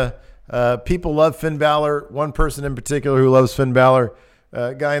Mania. People love Finn Balor. One person in particular who loves Finn Balor,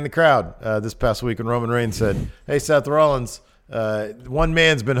 guy in the crowd this past week when Roman Reigns said, hey, Seth Rollins, one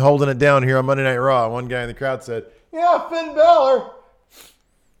man's been holding it down here on Monday Night Raw. One guy in the crowd said, yeah, Finn Balor.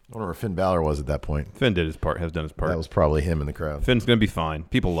 I wonder where Finn Balor was at that point. Finn did his part, has done his part. That was probably him in the crowd. Finn's going to be fine.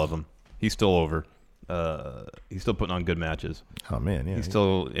 People love him. He's still over. He's still putting on good matches. Oh, man, yeah. He's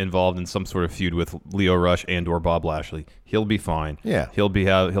still involved in some sort of feud with Lio Rush and or Bob Lashley. He'll be fine. Yeah. He'll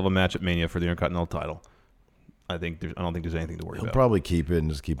have a match at Mania for the Intercontinental title. I don't think there's anything to worry about. He'll probably keep it and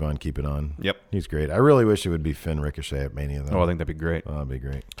just keep on keeping on. Yep. He's great. I really wish it would be Finn Ricochet at Mania, though. Oh, I think that'd be great. Oh, that'd be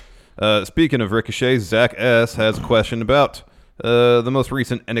great. Speaking of Ricochet, Zach S. has a question about the most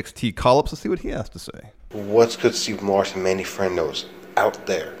recent NXT call-ups. Let's see what he has to say. What's good, Steve Larson, Manny Friendos out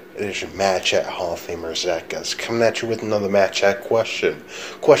there? It is your Mad Chat Hall of Famer, Zach S. coming at you with another Mad Chat question.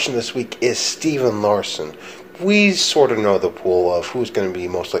 Question this week is Steven Larson. We sort of know the pool of who's going to be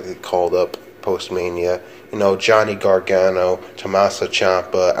most likely called up post-Mania. You know, Johnny Gargano, Tommaso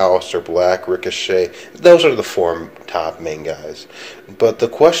Ciampa, Aleister Black, Ricochet. Those are the four top main guys. But the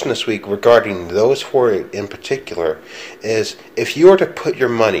question this week regarding those four in particular is, if you were to put your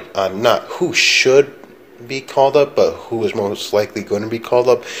money on not who should be called up, but who is most likely going to be called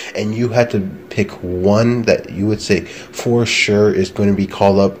up, and you had to pick one that you would say for sure is going to be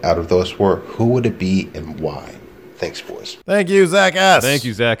called up out of those four, who would it be and why? Thanks, boys. Thank you, Zach S. Thank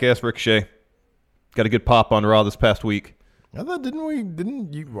you, Zach S. Ricochet. Got a good pop on Raw this past week. I thought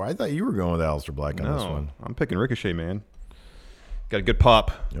I thought you were going with Aleister Black on this one. I'm picking Ricochet, man. Got a good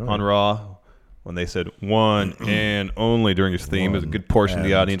pop on Raw when they said one and only during his theme. There's a good portion of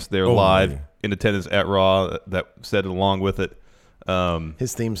the audience there live in attendance at Raw that said it along with it.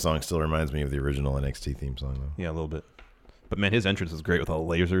 His theme song still reminds me of the original NXT theme song, though. Yeah, a little bit. But man, his entrance is great with all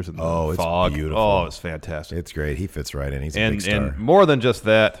the lasers and the it's fog. Beautiful. Oh, it's fantastic. It's great. He fits right in. He's a big star. And more than just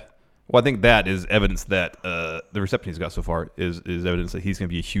that, well, I think that is evidence that the reception he's got so far is evidence that he's going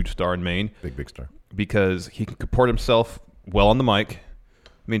to be a huge star in Maine. Big star. Because he can comport himself well on the mic.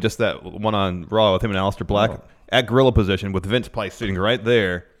 I mean, just that one on Raw with him and Aleister Black at gorilla position with Vince Price sitting right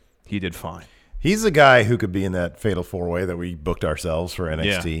there, he did fine. He's a guy who could be in that fatal four-way that we booked ourselves for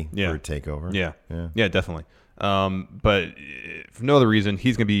NXT for TakeOver. Yeah, definitely. But for no other reason,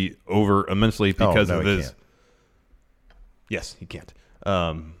 he's going to be over immensely because of his. Can't. Yes, he can't.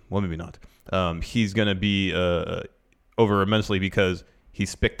 Well, maybe not. He's going to be over immensely because he's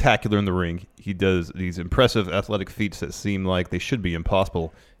spectacular in the ring. He does these impressive athletic feats that seem like they should be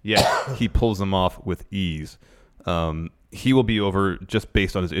impossible, yet he pulls them off with ease. He will be over just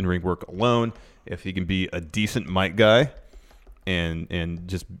based on his in-ring work alone. If he can be a decent mic guy and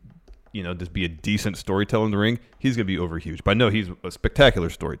just be a decent storyteller in the ring, he's going to be over huge. But I know he's a spectacular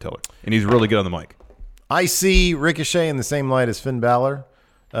storyteller, and he's really good on the mic. I see Ricochet in the same light as Finn Balor.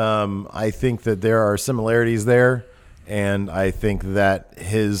 I think that there are similarities there, and I think that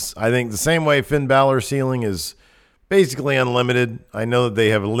the same way Finn Balor's ceiling is basically unlimited. I know that they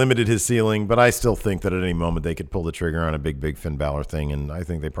have limited his ceiling, but I still think that at any moment they could pull the trigger on a big Finn Balor thing, and I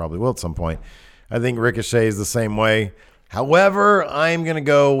think they probably will at some point. I think Ricochet is the same way. However, I'm going to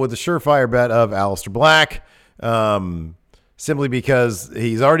go with the surefire bet of Aleister Black, simply because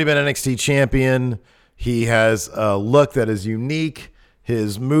he's already been NXT champion. He has a look that is unique.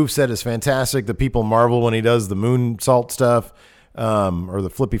 His moveset is fantastic. The people marvel when he does the moonsault stuff or the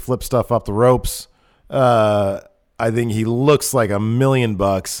flippy flip stuff up the ropes. I think he looks like $1 million.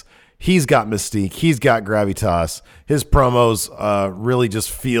 He's got mystique. He's got gravitas. His promos really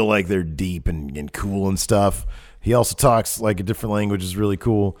just feel like they're deep and cool and stuff. He also talks like a different language, is really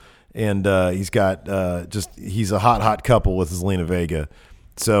cool. And he's got he's a hot couple with Zelina Vega.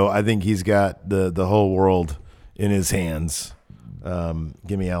 So I think he's got the whole world in his hands.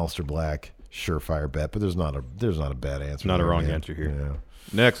 Give me Aleister Black, surefire bet, but there's not a bad answer. Not a wrong answer here. Yeah.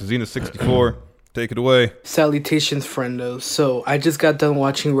 Next, Xena64. Take it away. Salutations, friendos. So I just got done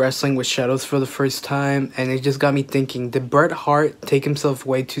watching Wrestling with Shadows for the first time, and it just got me thinking, did Bret Hart take himself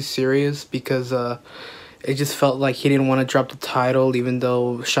way too serious? Because it just felt like he didn't want to drop the title, even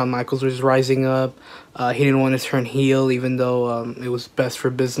though Shawn Michaels was rising up. He didn't want to turn heel, even though it was best for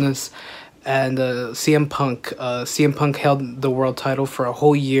business. And CM Punk held the world title for a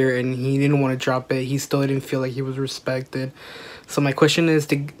whole year, and he didn't want to drop it. He still didn't feel like he was respected. So my question is,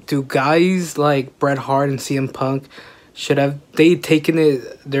 do guys like Bret Hart and CM Punk, have they taken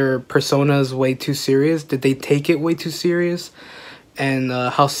their personas way too serious? Did they take it way too serious? And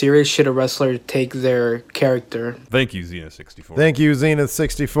how serious should a wrestler take their character? Thank you, Xena64. Thank you,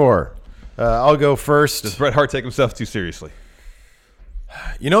 Xena64. I'll go first. Does Bret Hart take himself too seriously?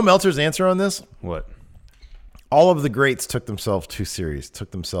 You know Meltzer's answer on this? What? All of the greats took themselves too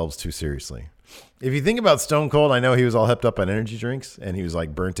seriously. If you think about Stone Cold, I know he was all hepped up on energy drinks and he was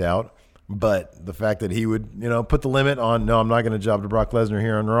like burnt out. But the fact that he would, put the limit on, no, I'm not going to job to Brock Lesnar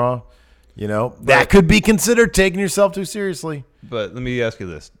here on Raw, that could be considered taking yourself too seriously. But let me ask you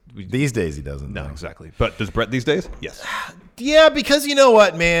this. These days he doesn't. No, exactly. But does Bret these days? Yes. Yeah, because you know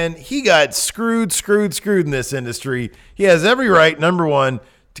what, man? He got screwed in this industry. He has every right, number one,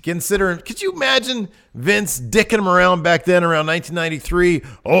 to consider him. Could you imagine Vince dicking him around back then around 1993?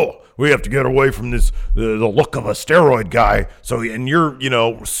 Oh, we have to get away from this, the look of a steroid guy. So, and you're,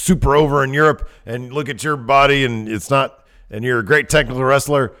 super over in Europe, and look at your body, and it's not, and you're a great technical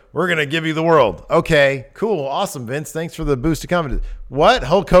wrestler. We're going to give you the world. Okay, cool, awesome, Vince. Thanks for the boost of confidence. What?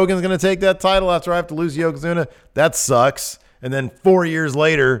 Hulk Hogan's going to take that title after I have to lose Yokozuna? That sucks. And then 4 years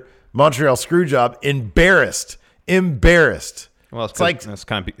later, Montreal Screwjob, embarrassed. Well, it's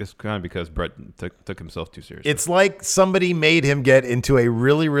kind of because Bret took himself too seriously. It's like somebody made him get into a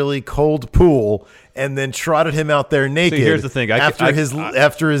really, really cold pool and then trotted him out there naked. See, here's the thing. After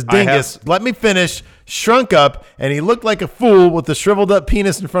his dingus, let me finish, shrunk up, and he looked like a fool with the shriveled up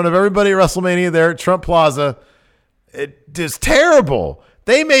penis in front of everybody at WrestleMania there at Trump Plaza. It is terrible.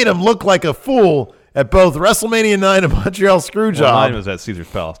 They made him look like a fool at both WrestleMania 9 and Montreal Screwjob. Well, 9 was at Caesar's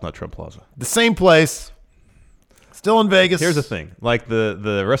Palace, not Trump Plaza. The same place. Still in Vegas. Here's the thing. Like the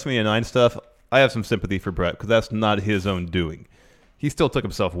WrestleMania 9 stuff, I have some sympathy for Bret because that's not his own doing. He still took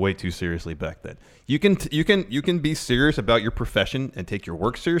himself way too seriously back then. You can be serious about your profession and take your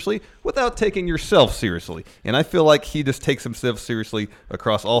work seriously without taking yourself seriously. And I feel like he just takes himself seriously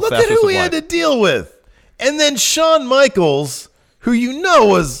across all facets of life. Look at who he had to deal with. And then Shawn Michaels, who you know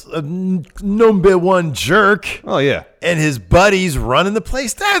was a number one jerk. Oh, yeah. And his buddies running the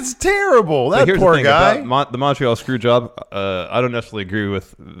place. That's terrible. That poor guy. About the Montreal screw job, I don't necessarily agree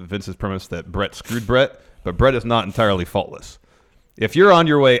with Vince's premise that Bret screwed Bret, but Bret is not entirely faultless. If you're on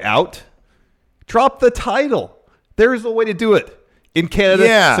your way out, drop the title. There's a way to do it in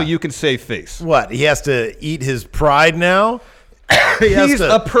Canada so you can save face. What? He has to eat his pride now? He's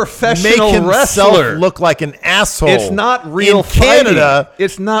a professional make himself wrestler. Look like an asshole. It's not real in fighting. Canada.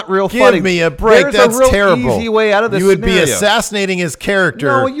 It's not real give fighting. Me a break. There's That's a real terrible. Easy way out of this You would scenario. be assassinating his character.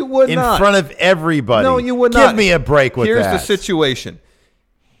 No, you would in not. front of everybody. No, you would not. Give me a break with Here's that. the situation.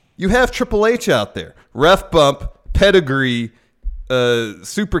 You have Triple H out there. Ref bump, pedigree,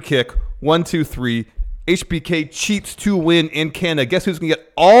 super kick, 1, 2, 3. HBK cheats to win in Canada. Guess who's going to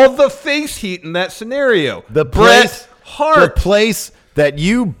get all the face heat in that scenario? The Bret place, Hart. The place that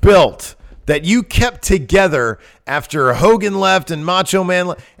you built, that you kept together after Hogan left and Macho Man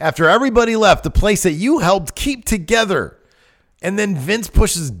left, after everybody left, the place that you helped keep together. And then Vince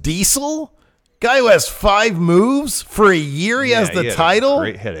pushes Diesel, guy who has 5 moves for a year. He has the title.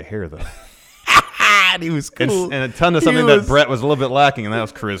 Great head of hair, though. And he was cool. And a ton of something that Bret was a little bit lacking, and that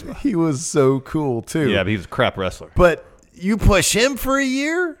was charisma. He was so cool, too. Yeah, but he was a crap wrestler. But you push him for a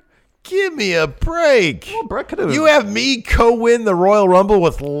year? Give me a break. Well, Bret could have. You have me co-win the Royal Rumble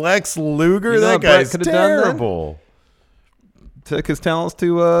with Lex Luger? That guy's terrible. Took his talents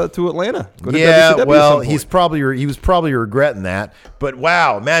to Atlanta. Go to yeah, WCW well, he was probably regretting that. But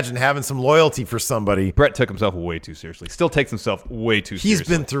wow, imagine having some loyalty for somebody. Bret took himself way too seriously. Still takes himself way too seriously.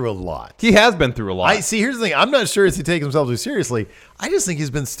 He's been through a lot. He has been through a lot. See, here's the thing. I'm not sure if he takes himself too seriously. I just think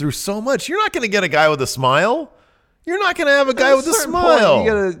he's been through so much. You're not going to get a guy with a smile. You're not going to have a guy with a smile.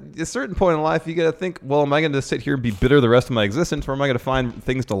 At a certain point in life, you got to think, well, am I going to sit here and be bitter the rest of my existence, or am I going to find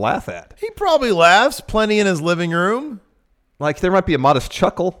things to laugh at? He probably laughs plenty in his living room. Like, there might be a modest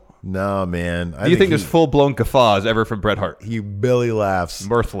chuckle. No, man. Do you think there's full-blown guffaws ever from Bret Hart? He barely laughs.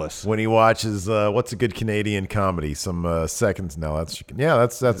 Mirthless. When he watches, what's a good Canadian comedy? Some Seconds. No, that's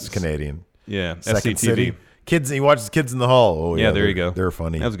Canadian. Yeah, Second SCTV. City. Kids, he watches Kids in the Hall. Oh, yeah, there you go. They're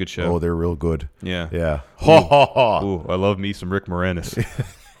funny. That was a good show. Oh, they're real good. Yeah. Yeah. Ooh, I love me some Rick Moranis.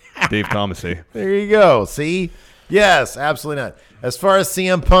 Dave Thomas, eh? There you go. See? Yes, absolutely not. As far as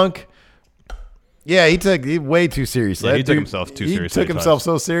CM Punk, yeah, he took it way too seriously. Yeah, he took himself too seriously. He took himself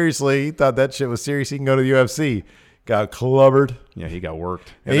so seriously, he thought that shit was serious. He can go to the UFC. Got clubbered. Yeah, he got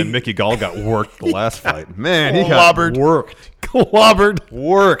worked. And then Mickey Gall got worked the last fight. Man, he clobbered. got worked. Clobbered.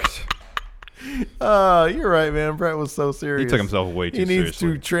 Worked. You're right, man. Bret was so serious. He took himself way too seriously.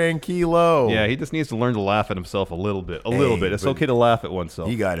 He needs to tranquilo. Yeah, he just needs to learn to laugh at himself a little bit. It's okay to laugh at oneself.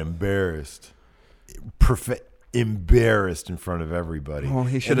 He got embarrassed. Embarrassed in front of everybody. Well,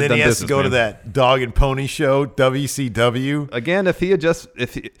 he should and have then done he has business, to go to man. that dog and pony show, WCW. Again,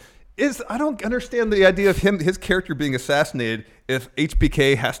 I don't understand the idea of his character being assassinated if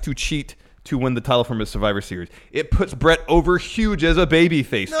HBK has to cheat to win the title from his Survivor Series. It puts Bret over huge as a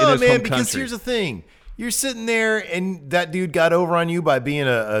babyface in his home because country. here's the thing. You're sitting there and that dude got over on you by being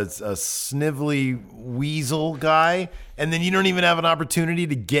a snivelly weasel guy, and then you don't even have an opportunity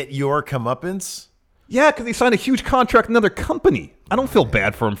to get your comeuppance? Yeah, because he signed a huge contract with another company. I don't feel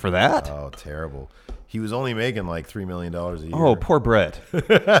bad for him for that. Oh, terrible. He was only making like $3 million a year. Oh, poor Bret.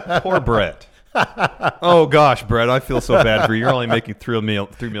 Poor Bret. Oh, gosh, Bret, I feel so bad for you. You're only making $3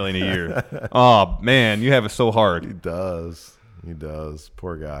 million a year. Oh, man, you have it so hard. He does.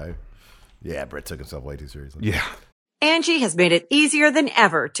 Poor guy. Yeah, Bret took himself way too seriously. Yeah. Angie has made it easier than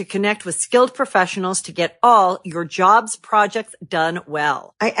ever to connect with skilled professionals to get all your jobs projects done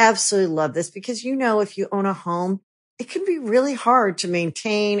well. I absolutely love this because, if you own a home, it can be really hard to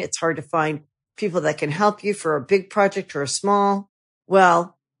maintain. It's hard to find people that can help you for a big project or a small.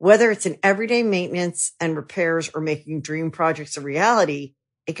 Well, whether it's in everyday maintenance and repairs or making dream projects a reality,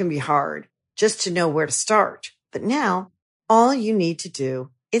 it can be hard just to know where to start. But now all you need to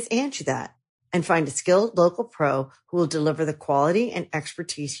do is Angie that and find a skilled local pro who will deliver the quality and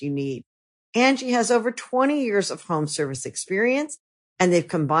expertise you need. Angie has over 20 years of home service experience, and they've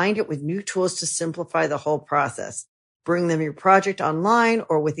combined it with new tools to simplify the whole process. Bring them your project online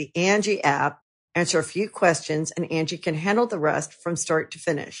or with the Angie app, answer a few questions, and Angie can handle the rest from start to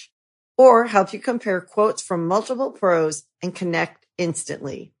finish. Or help you compare quotes from multiple pros and connect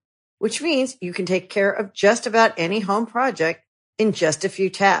instantly, which means you can take care of just about any home project in just a few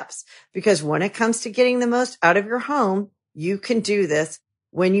taps. Because when it comes to getting the most out of your home, you can do this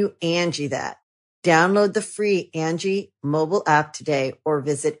when you Angie that. Download the free Angie mobile app today or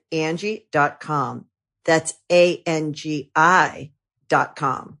visit Angie.com. That's ANGI.com.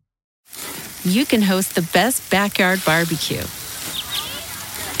 You can host the best backyard barbecue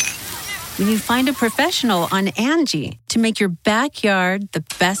when you find a professional on Angie to make your backyard the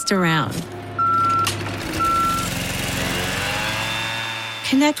best around.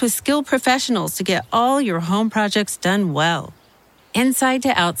 Connect with skilled professionals to get all your home projects done well. Inside to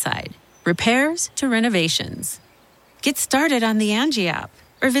outside, repairs to renovations. Get started on the Angie app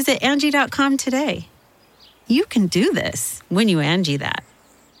or visit Angie.com today. You can do this when you Angie that.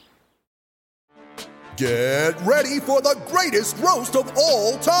 Get ready for the greatest roast of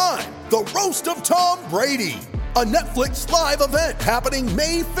all time, the Roast of Tom Brady, a Netflix live event happening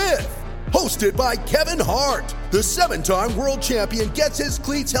May 5th. Hosted by Kevin Hart, the 7-time world champion gets his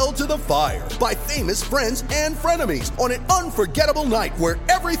cleats held to the fire by famous friends and frenemies on an unforgettable night where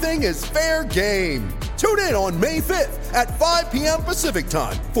everything is fair game. Tune in on May 5th at 5 p.m. Pacific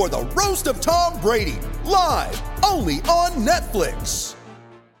time for the Roast of Tom Brady, live only on Netflix.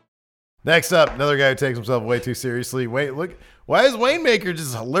 Next up, another guy who takes himself way too seriously. Wait, look. Why is Waymaker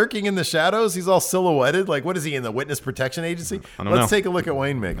just lurking in the shadows? He's all silhouetted. Like, what is he, in the Witness Protection Agency? Let's take a look at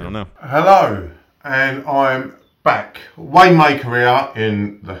Waymaker. I don't know. Hello, and I'm back. Waymaker here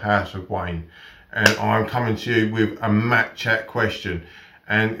in the House of Wayne, and I'm coming to you with a Matt Chat question.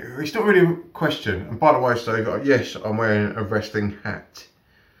 And it's not really a question. And by the way, Steve, yes, I'm wearing a wrestling hat.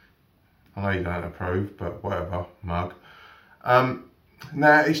 I know you don't approve, but whatever, mug.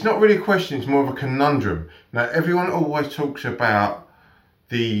 Now, it's not really a question, it's more of a conundrum. Now, everyone always talks about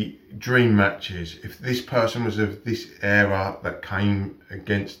the dream matches. If this person was of this era that came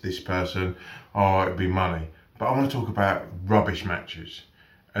against this person, oh, it'd be money. But I want to talk about rubbish matches,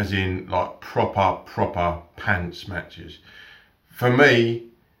 as in like proper pants matches. For me,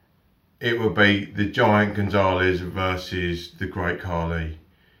 it would be the Giant Gonzalez versus the Great Khali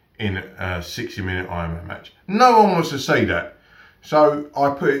in a 60-minute Iron Man match. No one wants to see that. So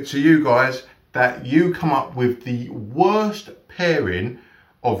I put it to you guys that you come up with the worst pairing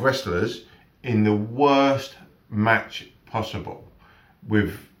of wrestlers in the worst match possible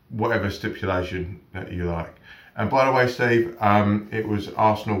with whatever stipulation that you like. And by the way, Steve, it was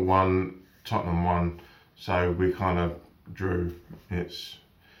Arsenal 1, Tottenham 1, so we kind of drew. It's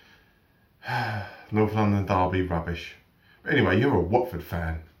North London derby rubbish. But anyway, you're a Watford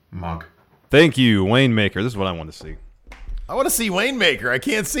fan, mug. Thank you, Waymaker. This is what I want to see. I want to see Waymaker. I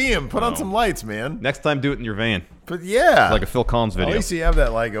can't see him. Put on some lights, man. Next time, do it in your van. But yeah. It's like a Phil Collins video. At least you have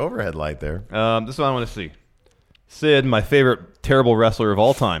that like overhead light there. This is what I want to see. Sid, my favorite terrible wrestler of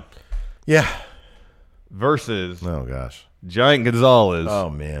all time. Yeah. Versus oh gosh, Giant Gonzalez. Oh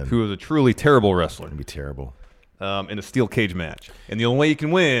man, who is a truly terrible wrestler. It'd be terrible. In a steel cage match, and the only way you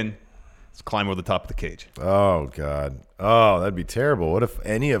can win is climb over the top of the cage. Oh god. Oh, that'd be terrible. What if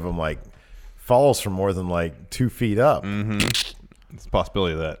any of them like falls from more than like 2 feet up? Mm-hmm. It's a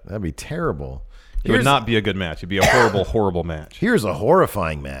possibility of that. That'd be terrible. It would not be a good match. It'd be a horrible match. Here's a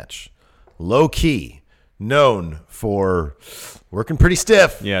horrifying match. Low key, known for working pretty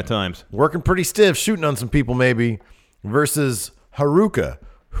stiff. Yeah, at times. Working pretty stiff, shooting on some people maybe, versus Haruka.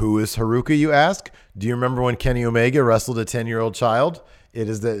 Who is Haruka, you ask? Do you remember when Kenny Omega wrestled a 10-year-old child? It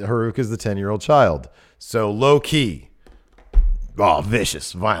is that Haruka's the 10-year-old child. So low key. Oh,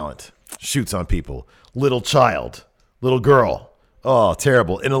 vicious, violent. Shoots on people. Little child. Little girl. Oh,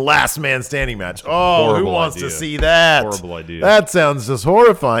 terrible. In a last man standing match. Oh, horrible. Who wants to see that? Horrible idea. That sounds just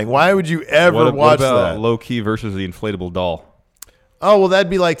horrifying. Why would you ever watch what about that? Low key versus the inflatable doll? Oh, well, that'd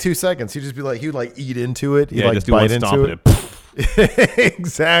be like 2 seconds. He'd just be like, he would like eat into it. He'd like just bite into it.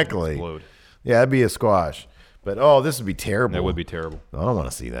 Exactly. Explode. Yeah, that'd be a squash. But, oh, this would be terrible. That would be terrible. I don't want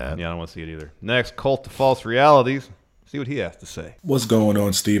to see that. Yeah, I don't want to see it either. Next, Cult of False Realities. See what he has to say. What's going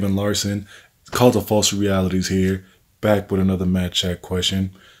on, Steven Larson? Cult of False Realities here, back with another Matt Chat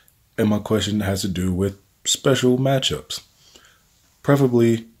question. And my question has to do with special matchups.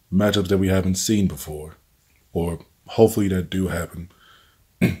 Preferably matchups that we haven't seen before, or hopefully that do happen.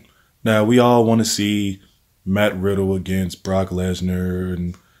 Now, we all want to see Matt Riddle against Brock Lesnar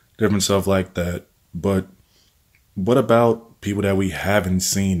and different stuff like that. But what about people that we haven't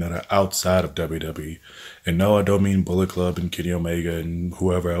seen that are outside of WWE? And no, I don't mean Bullet Club and Kenny Omega and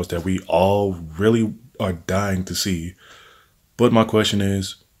whoever else that we all really are dying to see. But my question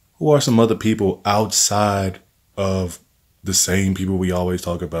is, who are some other people outside of the same people we always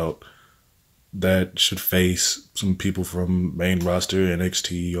talk about that should face some people from main roster,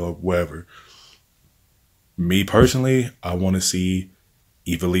 NXT, or wherever? Me personally, I want to see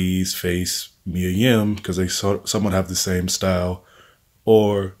Ivelisse face Mia Yim because they somewhat have the same style,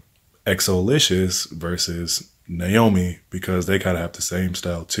 or Exolicious versus Naomi because they kind of have the same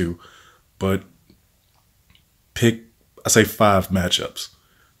style too. But pick, I say 5 matchups.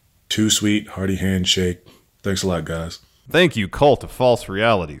 Too Sweet, Hearty Handshake. Thanks a lot, guys. Thank you, Cult of False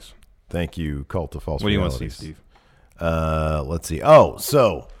Realities. Thank you, Cult of False Realities. What do you want to see, Steve? Let's see. Oh,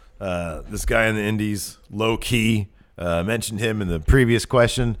 so this guy in the Indies, low key, mentioned him in the previous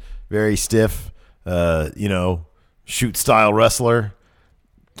question. Very stiff, shoot style wrestler.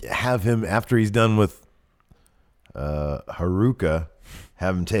 Have him after he's done with Haruka.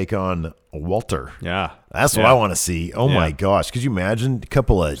 Have him take on Walter. Yeah. That's what I want to see. Oh, my gosh. Could you imagine a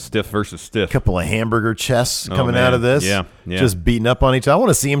couple of stiff versus stiff, couple of hamburger chests coming out of this? Yeah. Just beating up on each other. I want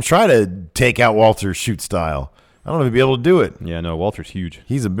to see him try to take out Walter's shoot style. I don't know if he'd be able to do it. Yeah, no, Walter's huge.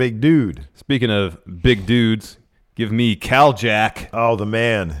 He's a big dude. Speaking of big dudes, give me Cal Jack. Oh, the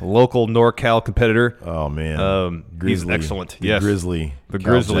man. Local NorCal competitor. Oh, man. He's excellent. The yes. Grizzly. The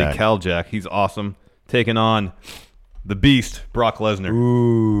Grizzly Cal Jack. He's awesome. Taking on the Beast, Brock Lesnar.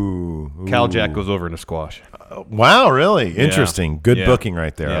 Ooh. Cal Jack goes over in a squash. Wow, really? Interesting. Good booking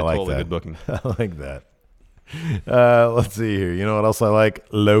right there. Yeah, I like totally that. Good booking. I like that. Let's see here. You know what else I like?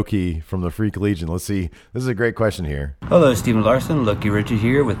 Loki from the Freak Legion. Let's see. This is a great question here. Hello, Stephen Larson. Loki Richard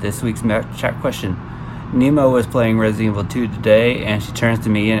here with this week's Match Chat question. Nemo was playing Resident Evil 2 today, and she turns to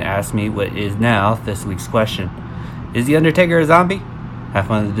me and asks me what is now this week's question. Is The Undertaker a zombie? Have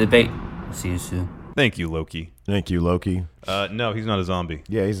fun with the debate. See you soon. Thank you, Loki. Thank you, Loki. No, he's not a zombie.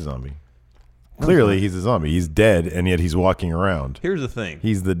 Yeah, he's a zombie. Clearly, he's a zombie. He's dead, and yet he's walking around. Here's the thing.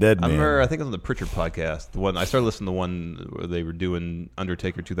 He's the dead man. I remember, I think it was on the Pritchard podcast. The one I started listening to one where they were doing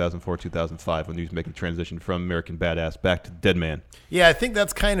Undertaker 2004, 2005 when he was making the transition from American Badass back to Dead Man. Yeah, I think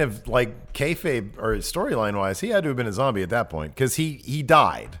that's kind of like kayfabe or storyline-wise. He had to have been a zombie at that point because he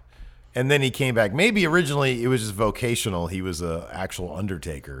died. And then he came back. Maybe originally it was just vocational. He was an actual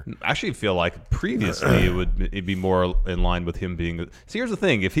Undertaker. I actually feel like previously it'd be more in line with him being. See, here's the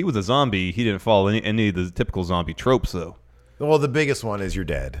thing: if he was a zombie, he didn't follow any of the typical zombie tropes, though. Well, the biggest one is you're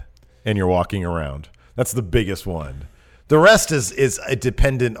dead and you're walking around. That's the biggest one. The rest is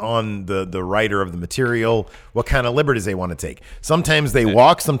dependent on the writer of the material, what kind of liberties they want to take. Sometimes they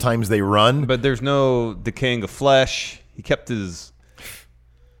walk, sometimes they run. But there's no decaying of flesh. He kept his.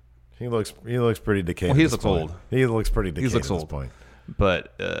 He looks pretty decayed. Well, he looks old. He looks pretty decayed he looks at old. this point.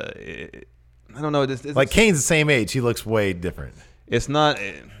 But I don't know. Like Kane's the same age. He looks way different. It's not.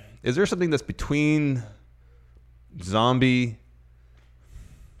 Is there something that's between zombie?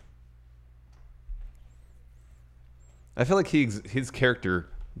 I feel like his character,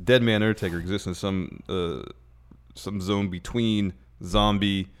 Dead Man Undertaker, exists in some zone between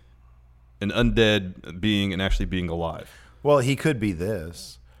zombie, an undead being, and actually being alive. Well, he could be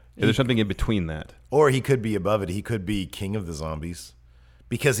this. Is there something in between that? Or he could be above it. He could be king of the zombies.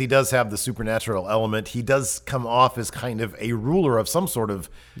 Because he does have the supernatural element. He does come off as kind of a ruler of some sort of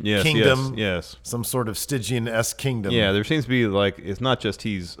kingdom. Yes. Some sort of Stygian-esque kingdom. Yeah, there seems to be like, it's not just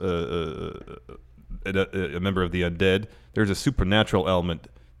he's a member of the undead. There's a supernatural element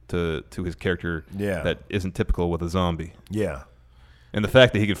to his character that isn't typical with a zombie. Yeah. And the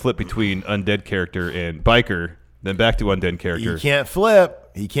fact that he could flip between undead character and biker, then back to undead character. He can't flip.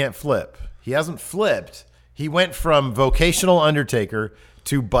 He hasn't flipped. He went from vocational Undertaker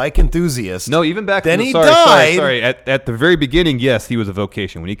to bike enthusiast. No, even back then to he died. Sorry. At the very beginning, yes, he was a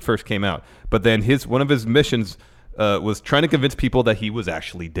vocation when he first came out. But then one of his missions was trying to convince people that he was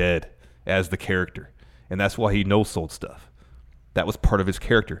actually dead as the character. And that's why he no-sold stuff. That was part of his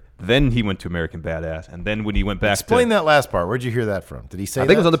character. Then he went to American Badass. And then when he went back Explain that last part. Where'd you hear that from? Did he say that? I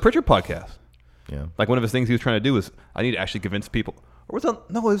think it was on the Pritchard podcast. Yeah. Like one of his things he was trying to do was, I need to actually convince people. Or was it on,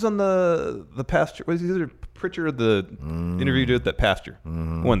 no, it was on the pastor. Was either Pritchard or the interview with that pastor?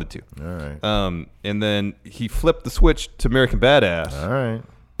 Mm-hmm. One of the two. All right. And then he flipped the switch to American Badass. All right.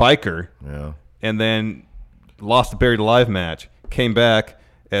 Biker. Yeah. And then lost the Buried Alive match. Came back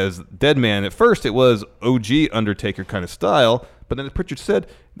as Dead Man. At first, it was OG Undertaker kind of style. But then, as Pritchard said,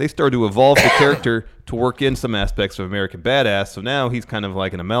 they started to evolve the character to work in some aspects of American Badass. So now he's kind of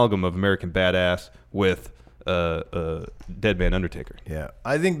like an amalgam of American Badass with Dead Man Undertaker. Yeah.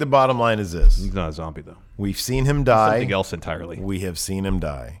 I think the bottom line is this. He's not a zombie, though. We've seen him die. Something else entirely. We have seen him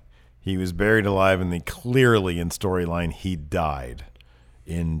die. He was buried alive, and clearly in storyline, he died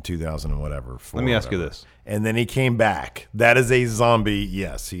in 2000 and whatever. Let me ask you this. And then he came back. That is a zombie.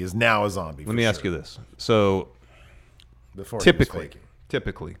 Yes, he is now a zombie. Let me ask you this. So...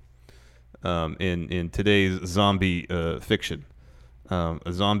 Typically, in today's zombie fiction,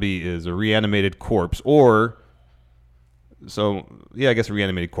 a zombie is a reanimated corpse, or So, yeah, I guess a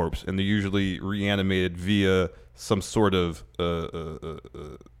reanimated corpse. And they're usually reanimated via some sort of,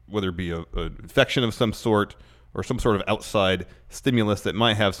 whether it be a infection of some sort or some sort of outside stimulus that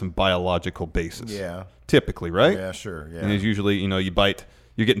might have some biological basis. Yeah. Typically, right? Yeah, sure. Yeah. And it's usually,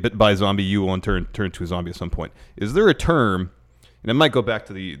 you're getting bit by a zombie, you will in turn to a zombie at some point. Is there a term, and it might go back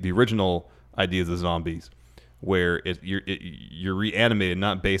to the original ideas of zombies, where you're reanimated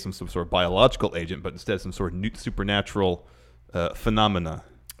not based on some sort of biological agent, but instead some sort of supernatural phenomena?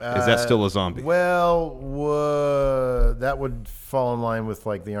 Is that still a zombie? Well, that would fall in line with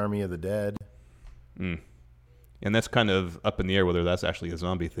like the Army of the Dead. And that's kind of up in the air whether that's actually a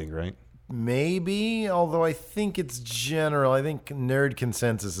zombie thing, right? Maybe, although I think it's general. I think nerd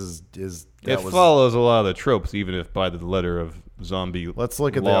consensus is follows a lot of the tropes, even if by the letter of zombie. Let's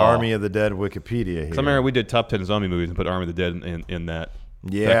look at law. the Army of the Dead Wikipedia here. I remember we did top 10 zombie movies and put Army of the Dead in that.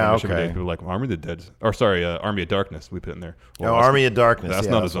 Yeah, okay. People were like, Army of the Dead. Or sorry, Army of Darkness. We put it in there. Well, Army of Darkness. That's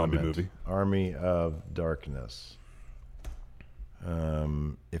not a zombie movie. Army of Darkness.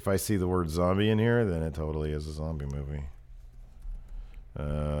 If I see the word zombie in here, then it totally is a zombie movie.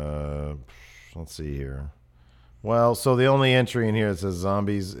 Let's see here. Well, so the only entry in here that says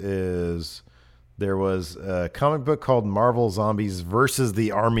zombies is there was a comic book called Marvel Zombies versus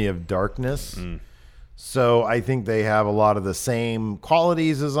the Army of Darkness. So I think they have a lot of the same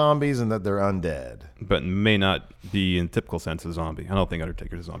qualities as zombies and that they're undead. But may not be in typical sense a zombie. I don't think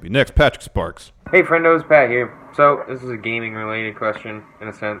Undertaker's a zombie. Next, Patrick Sparks. Hey, friendos, Pat here. So, this is a gaming-related question, in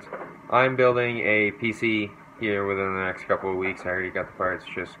a sense. I'm building a PC here within the next couple of weeks. I already got the parts,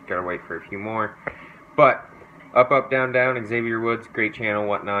 just gotta wait for a few more. But, Up, Down, Down, Xavier Woods, great channel,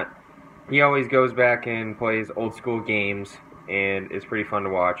 whatnot. He always goes back and plays old-school games, and it's pretty fun to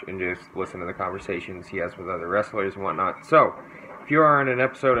watch and just listen to the conversations he has with other wrestlers and whatnot. So, if you are on an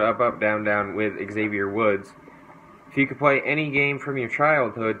episode of Up, Down, Down with Xavier Woods, if you could play any game from your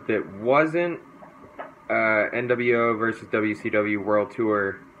childhood that wasn't NWO versus WCW World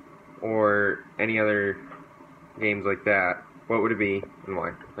Tour or any other games like that, what would it be and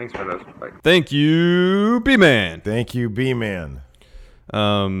why? Thanks for those. Bye. Thank you, B-Man. Thank you, B-Man.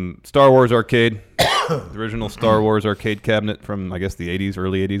 Star Wars arcade. The original Star Wars arcade cabinet from, I guess, the 80s,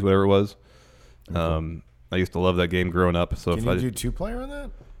 early 80s, whatever it was. I used to love that game growing up. So Can you do two-player on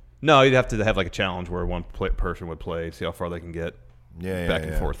that? No, you'd have to have like a challenge where one person would play, see how far they can get back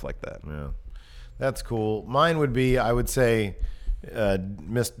and forth like that. Yeah, that's cool. Mine would be, I would say,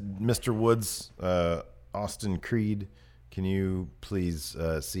 Mr. Woods, Austin Creed. Can you please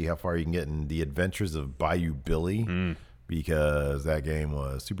see how far you can get in The Adventures of Bayou Billy? Because that game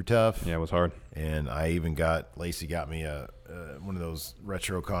was super tough. Yeah, it was hard. And I even Lacey got me one of those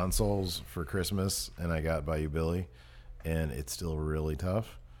retro consoles for Christmas, and I got Bayou Billy, and it's still really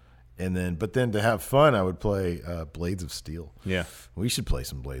tough. But then to have fun, I would play Blades of Steel. Yeah. We should play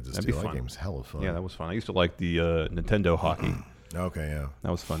some Blades of Steel. That game's hella fun. Yeah, that was fun. I used to like the Nintendo hockey. Okay, yeah.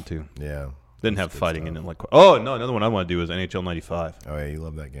 That was fun too. Yeah. Didn't have fighting in it. Another one I want to do is NHL 95. Oh, yeah, you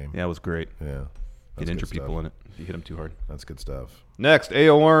love that game. Yeah, it was great. Yeah. You'd injure people in it if you hit them too hard. That's good stuff. Next,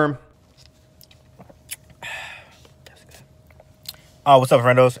 AO Worm. Oh, what's up,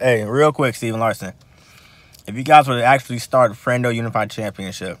 friendos? Hey, real quick, Steven Larson. If you guys were to actually start Friendo Unified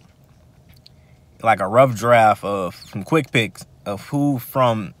Championship, like a rough draft of some quick picks of who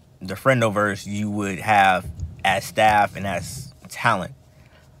from the Friendoverse you would have as staff and as talent.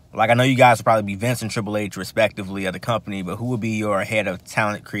 Like, I know you guys would probably be Vince and Triple H respectively of the company, but who would be your head of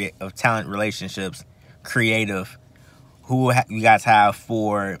talent relationships, creative? Who you guys have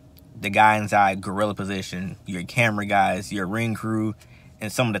for the guy inside gorilla position, your camera guys, your ring crew, and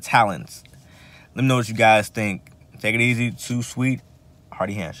some of the talents? Let me know what you guys think. Take it easy, too sweet,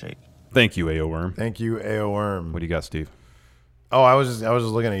 hearty handshake. Thank you, AO Worm. Thank you, AO Worm. What do you got, Steve? Oh, I was just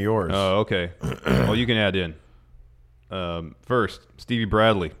looking at yours. Oh, okay. Well, you can add in. First, Stevie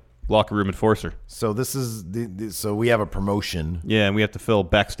Bradley, locker room enforcer. So this is so we have a promotion. Yeah, and we have to fill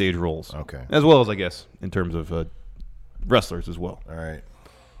backstage roles. Okay. As well as, I guess, in terms of wrestlers as well. All right.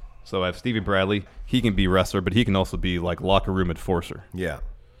 So I have Stevie Bradley. He can be wrestler, but he can also be like locker room enforcer. Yeah.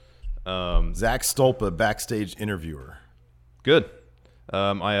 Zach Stolpa, backstage interviewer. Good.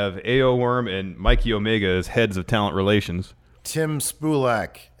 I have AO Worm and Mikey Omega as heads of talent relations. Tim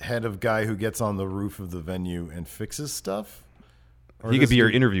Spulak, head of guy who gets on the roof of the venue and fixes stuff. He could be your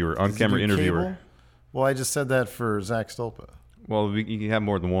interviewer, on-camera interviewer. Cable? Well, I just said that for Zach Stolpa. Well, you can have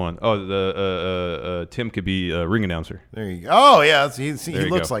more than one. Oh, Tim could be a ring announcer. There you go. Oh, yeah, he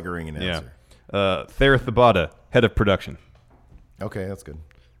looks like a ring announcer. Yeah. Thayer Thabata, head of production. Okay, that's good.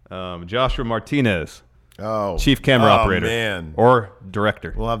 Joshua Martinez. Chief camera operator. Man. Or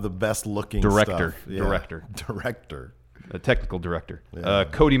director. We'll have the best looking director. stuff. Yeah. Director. Director. A technical director. Yeah.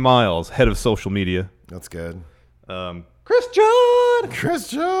 Cody Miles, head of social media. That's good. Chris John,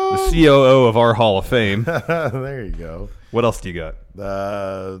 the COO of our Hall of Fame. There you go. What else do you got?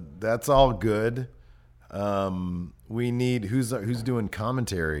 That's all good. We need who's doing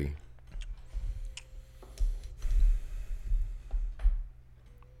commentary.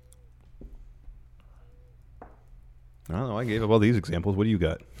 I don't know. I gave up all these examples. What do you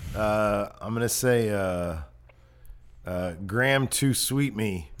got? I'm gonna say Graham Too Sweet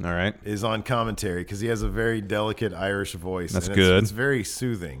Me. All right, is on commentary because he has a very delicate Irish voice. That's and good. It's very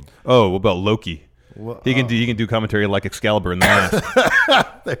soothing. Oh, what about Loki? Well, he can do commentary like Excalibur in the mask.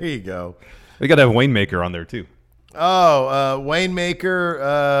 There you go. We got to have Wayne Maker on there too. Oh, Wayne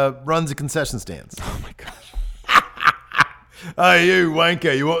Maker runs a concession stands. Oh my gosh. Hey, you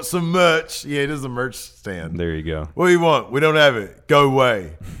wanker, you want some merch? Yeah, it is a merch stand. There you go. What do you want? We don't have it. Go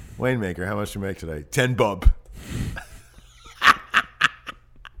away. Wayne Maker, how much do you make today? 10 bob.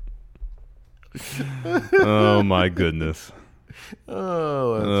 Oh my goodness.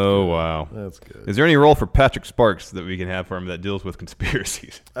 Oh, wow. That's good. Is there any role for Patrick Sparks that we can have for him that deals with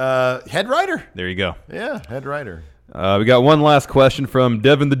conspiracies? Head writer. There you go. Yeah, head writer. We got one last question from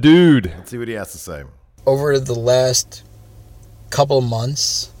Devin the Dude. Let's see what he has to say. Over the last couple of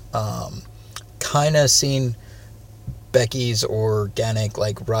months, kind of seen Becky's organic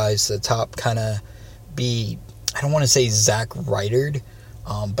rise to the top kind of be, I don't want to say Zack Rydered,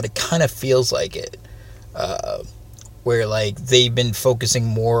 but it kind of feels like it, where they've been focusing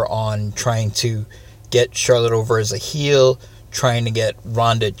more on trying to get Charlotte over as a heel, trying to get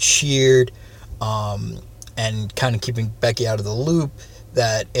Ronda cheered, and kind of keeping Becky out of the loop,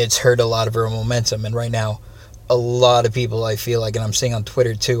 that it's hurt a lot of her momentum. And right now, a lot of people, I feel like, and I'm seeing on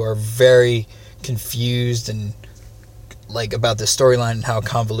Twitter too, are very confused and about the storyline and how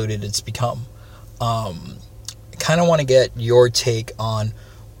convoluted it's become. I kind of want to get your take on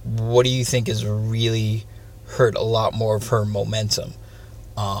what do you think has really hurt a lot more of her momentum,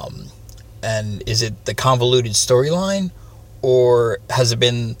 and is it the convoluted storyline, or has it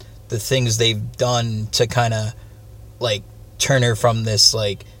been the things they've done to kind of turn her from this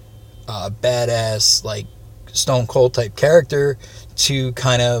badass Stone Cold type character to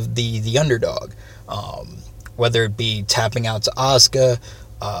kind of the underdog, whether it be tapping out to Asuka,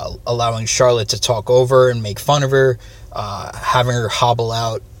 allowing Charlotte to talk over and make fun of her, having her hobble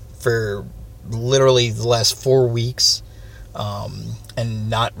out for literally the last 4 weeks, and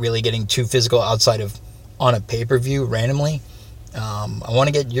not really getting too physical outside of on a pay-per-view randomly. I want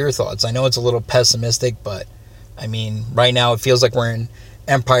to get your thoughts. I know it's a little pessimistic, but I mean, right now it feels like we're in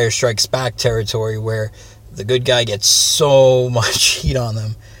Empire Strikes Back territory where the good guy gets so much heat on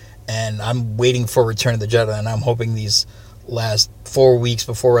them, and I'm waiting for Return of the Jedi, and I'm hoping these last 4 weeks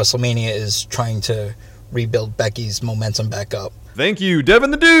before WrestleMania is trying to rebuild Becky's momentum back up. Thank you,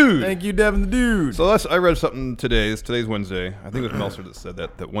 Devin the Dude. Thank you, Devin the Dude. So I read something today. Today's Wednesday. I think it was Meltzer that said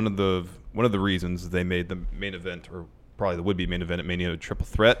that one of the reasons they made the main event, or probably the would-be main event at Mania, a triple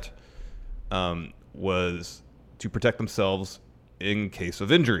threat, was to protect themselves in case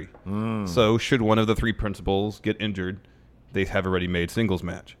of injury. So should one of the three principals get injured, they have a ready-made singles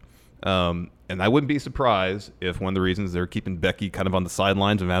match. And I wouldn't be surprised if one of the reasons they're keeping Becky kind of on the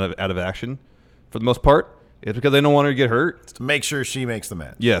sidelines and out of action for the most part is because they don't want her to get hurt. It's to make sure she makes the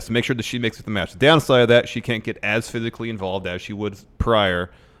match. Yes, to make sure that she makes it the match. The downside of that, she can't get as physically involved as she would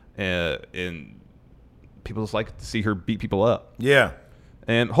prior, and people just like to see her beat people up. Yeah.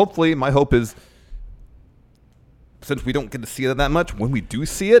 And hopefully, my hope is, since we don't get to see it that much, when we do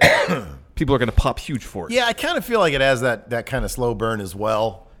see it, people are going to pop huge for it. Yeah, I kind of feel like it has that kind of slow burn as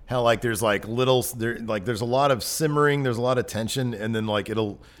well. How there's there's a lot of simmering, there's a lot of tension, and then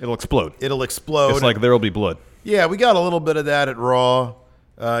it'll explode. It'll explode. It's like there will be blood. Yeah, we got a little bit of that at Raw.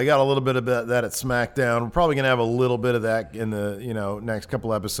 I got a little bit of that at SmackDown. We're probably gonna have a little bit of that in the next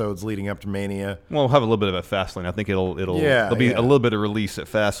couple episodes leading up to Mania. Well, we'll have a little bit of a Fastlane. I think there'll be a little bit of release at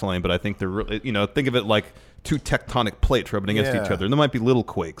Fastlane, but I think think of it like two tectonic plates rubbing against each other. And there might be little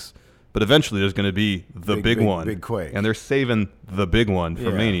quakes, but eventually there's going to be the big one, big quake, and they're saving the big one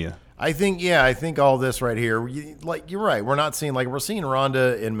for Mania. I think all this right here, you're right. We're not seeing we're seeing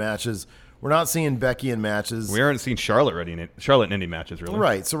Ronda in matches. We're not seeing Becky in matches. We aren't seeing Charlotte in any matches, really.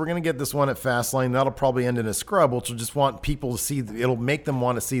 Right. So we're going to get this one at Fastlane. That'll probably end in a scrub, which will just want people to see. It'll make them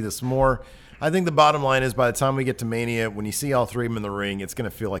want to see this more. I think the bottom line is by the time we get to Mania, when you see all three of them in the ring, it's going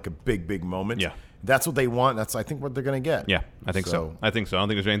to feel like a big, big moment. Yeah. That's what they want. That's, I think, what they're going to get. Yeah, I think so. I don't think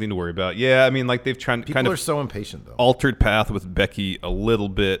there's anything to worry about. Yeah, I mean, they've People are so impatient, though. Altered path with Becky a little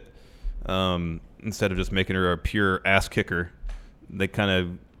bit. Instead of just making her a pure ass kicker, they kind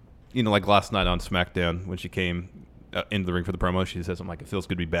of, like last night on SmackDown when she came, into the ring for the promo. She says something like, it feels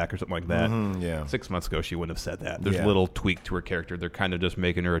good to be back or something like that. Yeah. 6 months ago, she wouldn't have said that. There's Yeah. a little tweak to her character. They're kind of just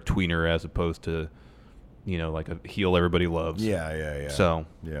making her a tweener as opposed to, like a heel everybody loves. Yeah. So,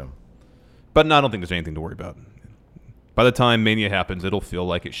 yeah. But no, I don't think there's anything to worry about. By the time Mania happens, it'll feel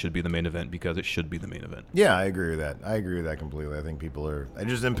like it should be the main event because it should be the main event. Yeah, I agree with that. I agree with that completely. I think people are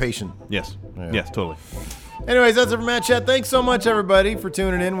just impatient. Yes. Yeah. Yes, totally. Anyways, that's it for Matt Chat. Thanks so much, everybody, for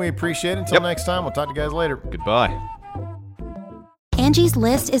tuning in. We appreciate it. Until next time, we'll talk to you guys later. Goodbye. Angie's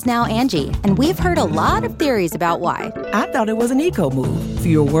List is now Angie, and we've heard a lot of theories about why. I thought it was an eco move.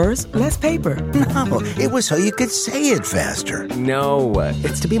 Fewer words, less paper. No, it was so you could say it faster. No,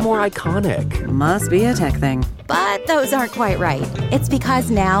 it's to be more iconic. Must be a tech thing. But those aren't quite right. It's because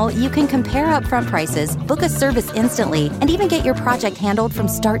now you can compare upfront prices, book a service instantly, and even get your project handled from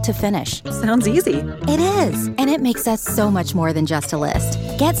start to finish. Sounds easy. It is, and it makes us so much more than just a list.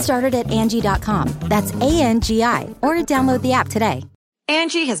 Get started at Angie.com. That's ANGI, or download the app today.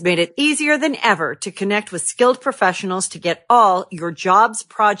 Angie has made it easier than ever to connect with skilled professionals to get all your jobs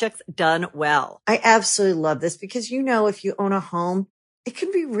projects done well. I absolutely love this because, if you own a home, it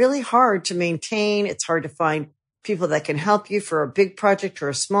can be really hard to maintain. It's hard to find people that can help you for a big project or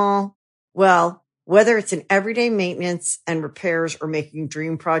a small. Well, whether it's in everyday maintenance and repairs or making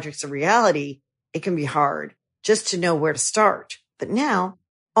dream projects a reality, it can be hard just to know where to start. But now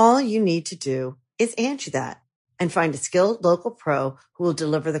all you need to do is Angie that and find a skilled local pro who will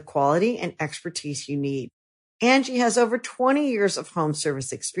deliver the quality and expertise you need. Angie has over 20 years of home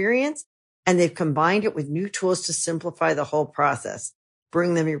service experience, and they've combined it with new tools to simplify the whole process.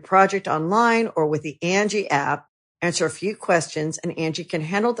 Bring them your project online or with the Angie app, answer a few questions, and Angie can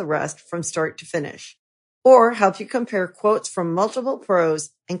handle the rest from start to finish. Or help you compare quotes from multiple pros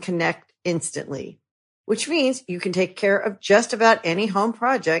and connect instantly, which means you can take care of just about any home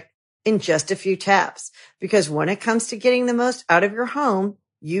project in just a few taps. Because when it comes to getting the most out of your home,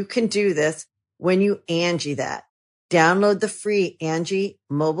 you can do this when you Angie that. Download the free Angie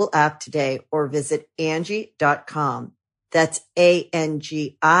mobile app today or visit Angie.com. That's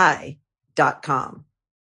ANGI.com.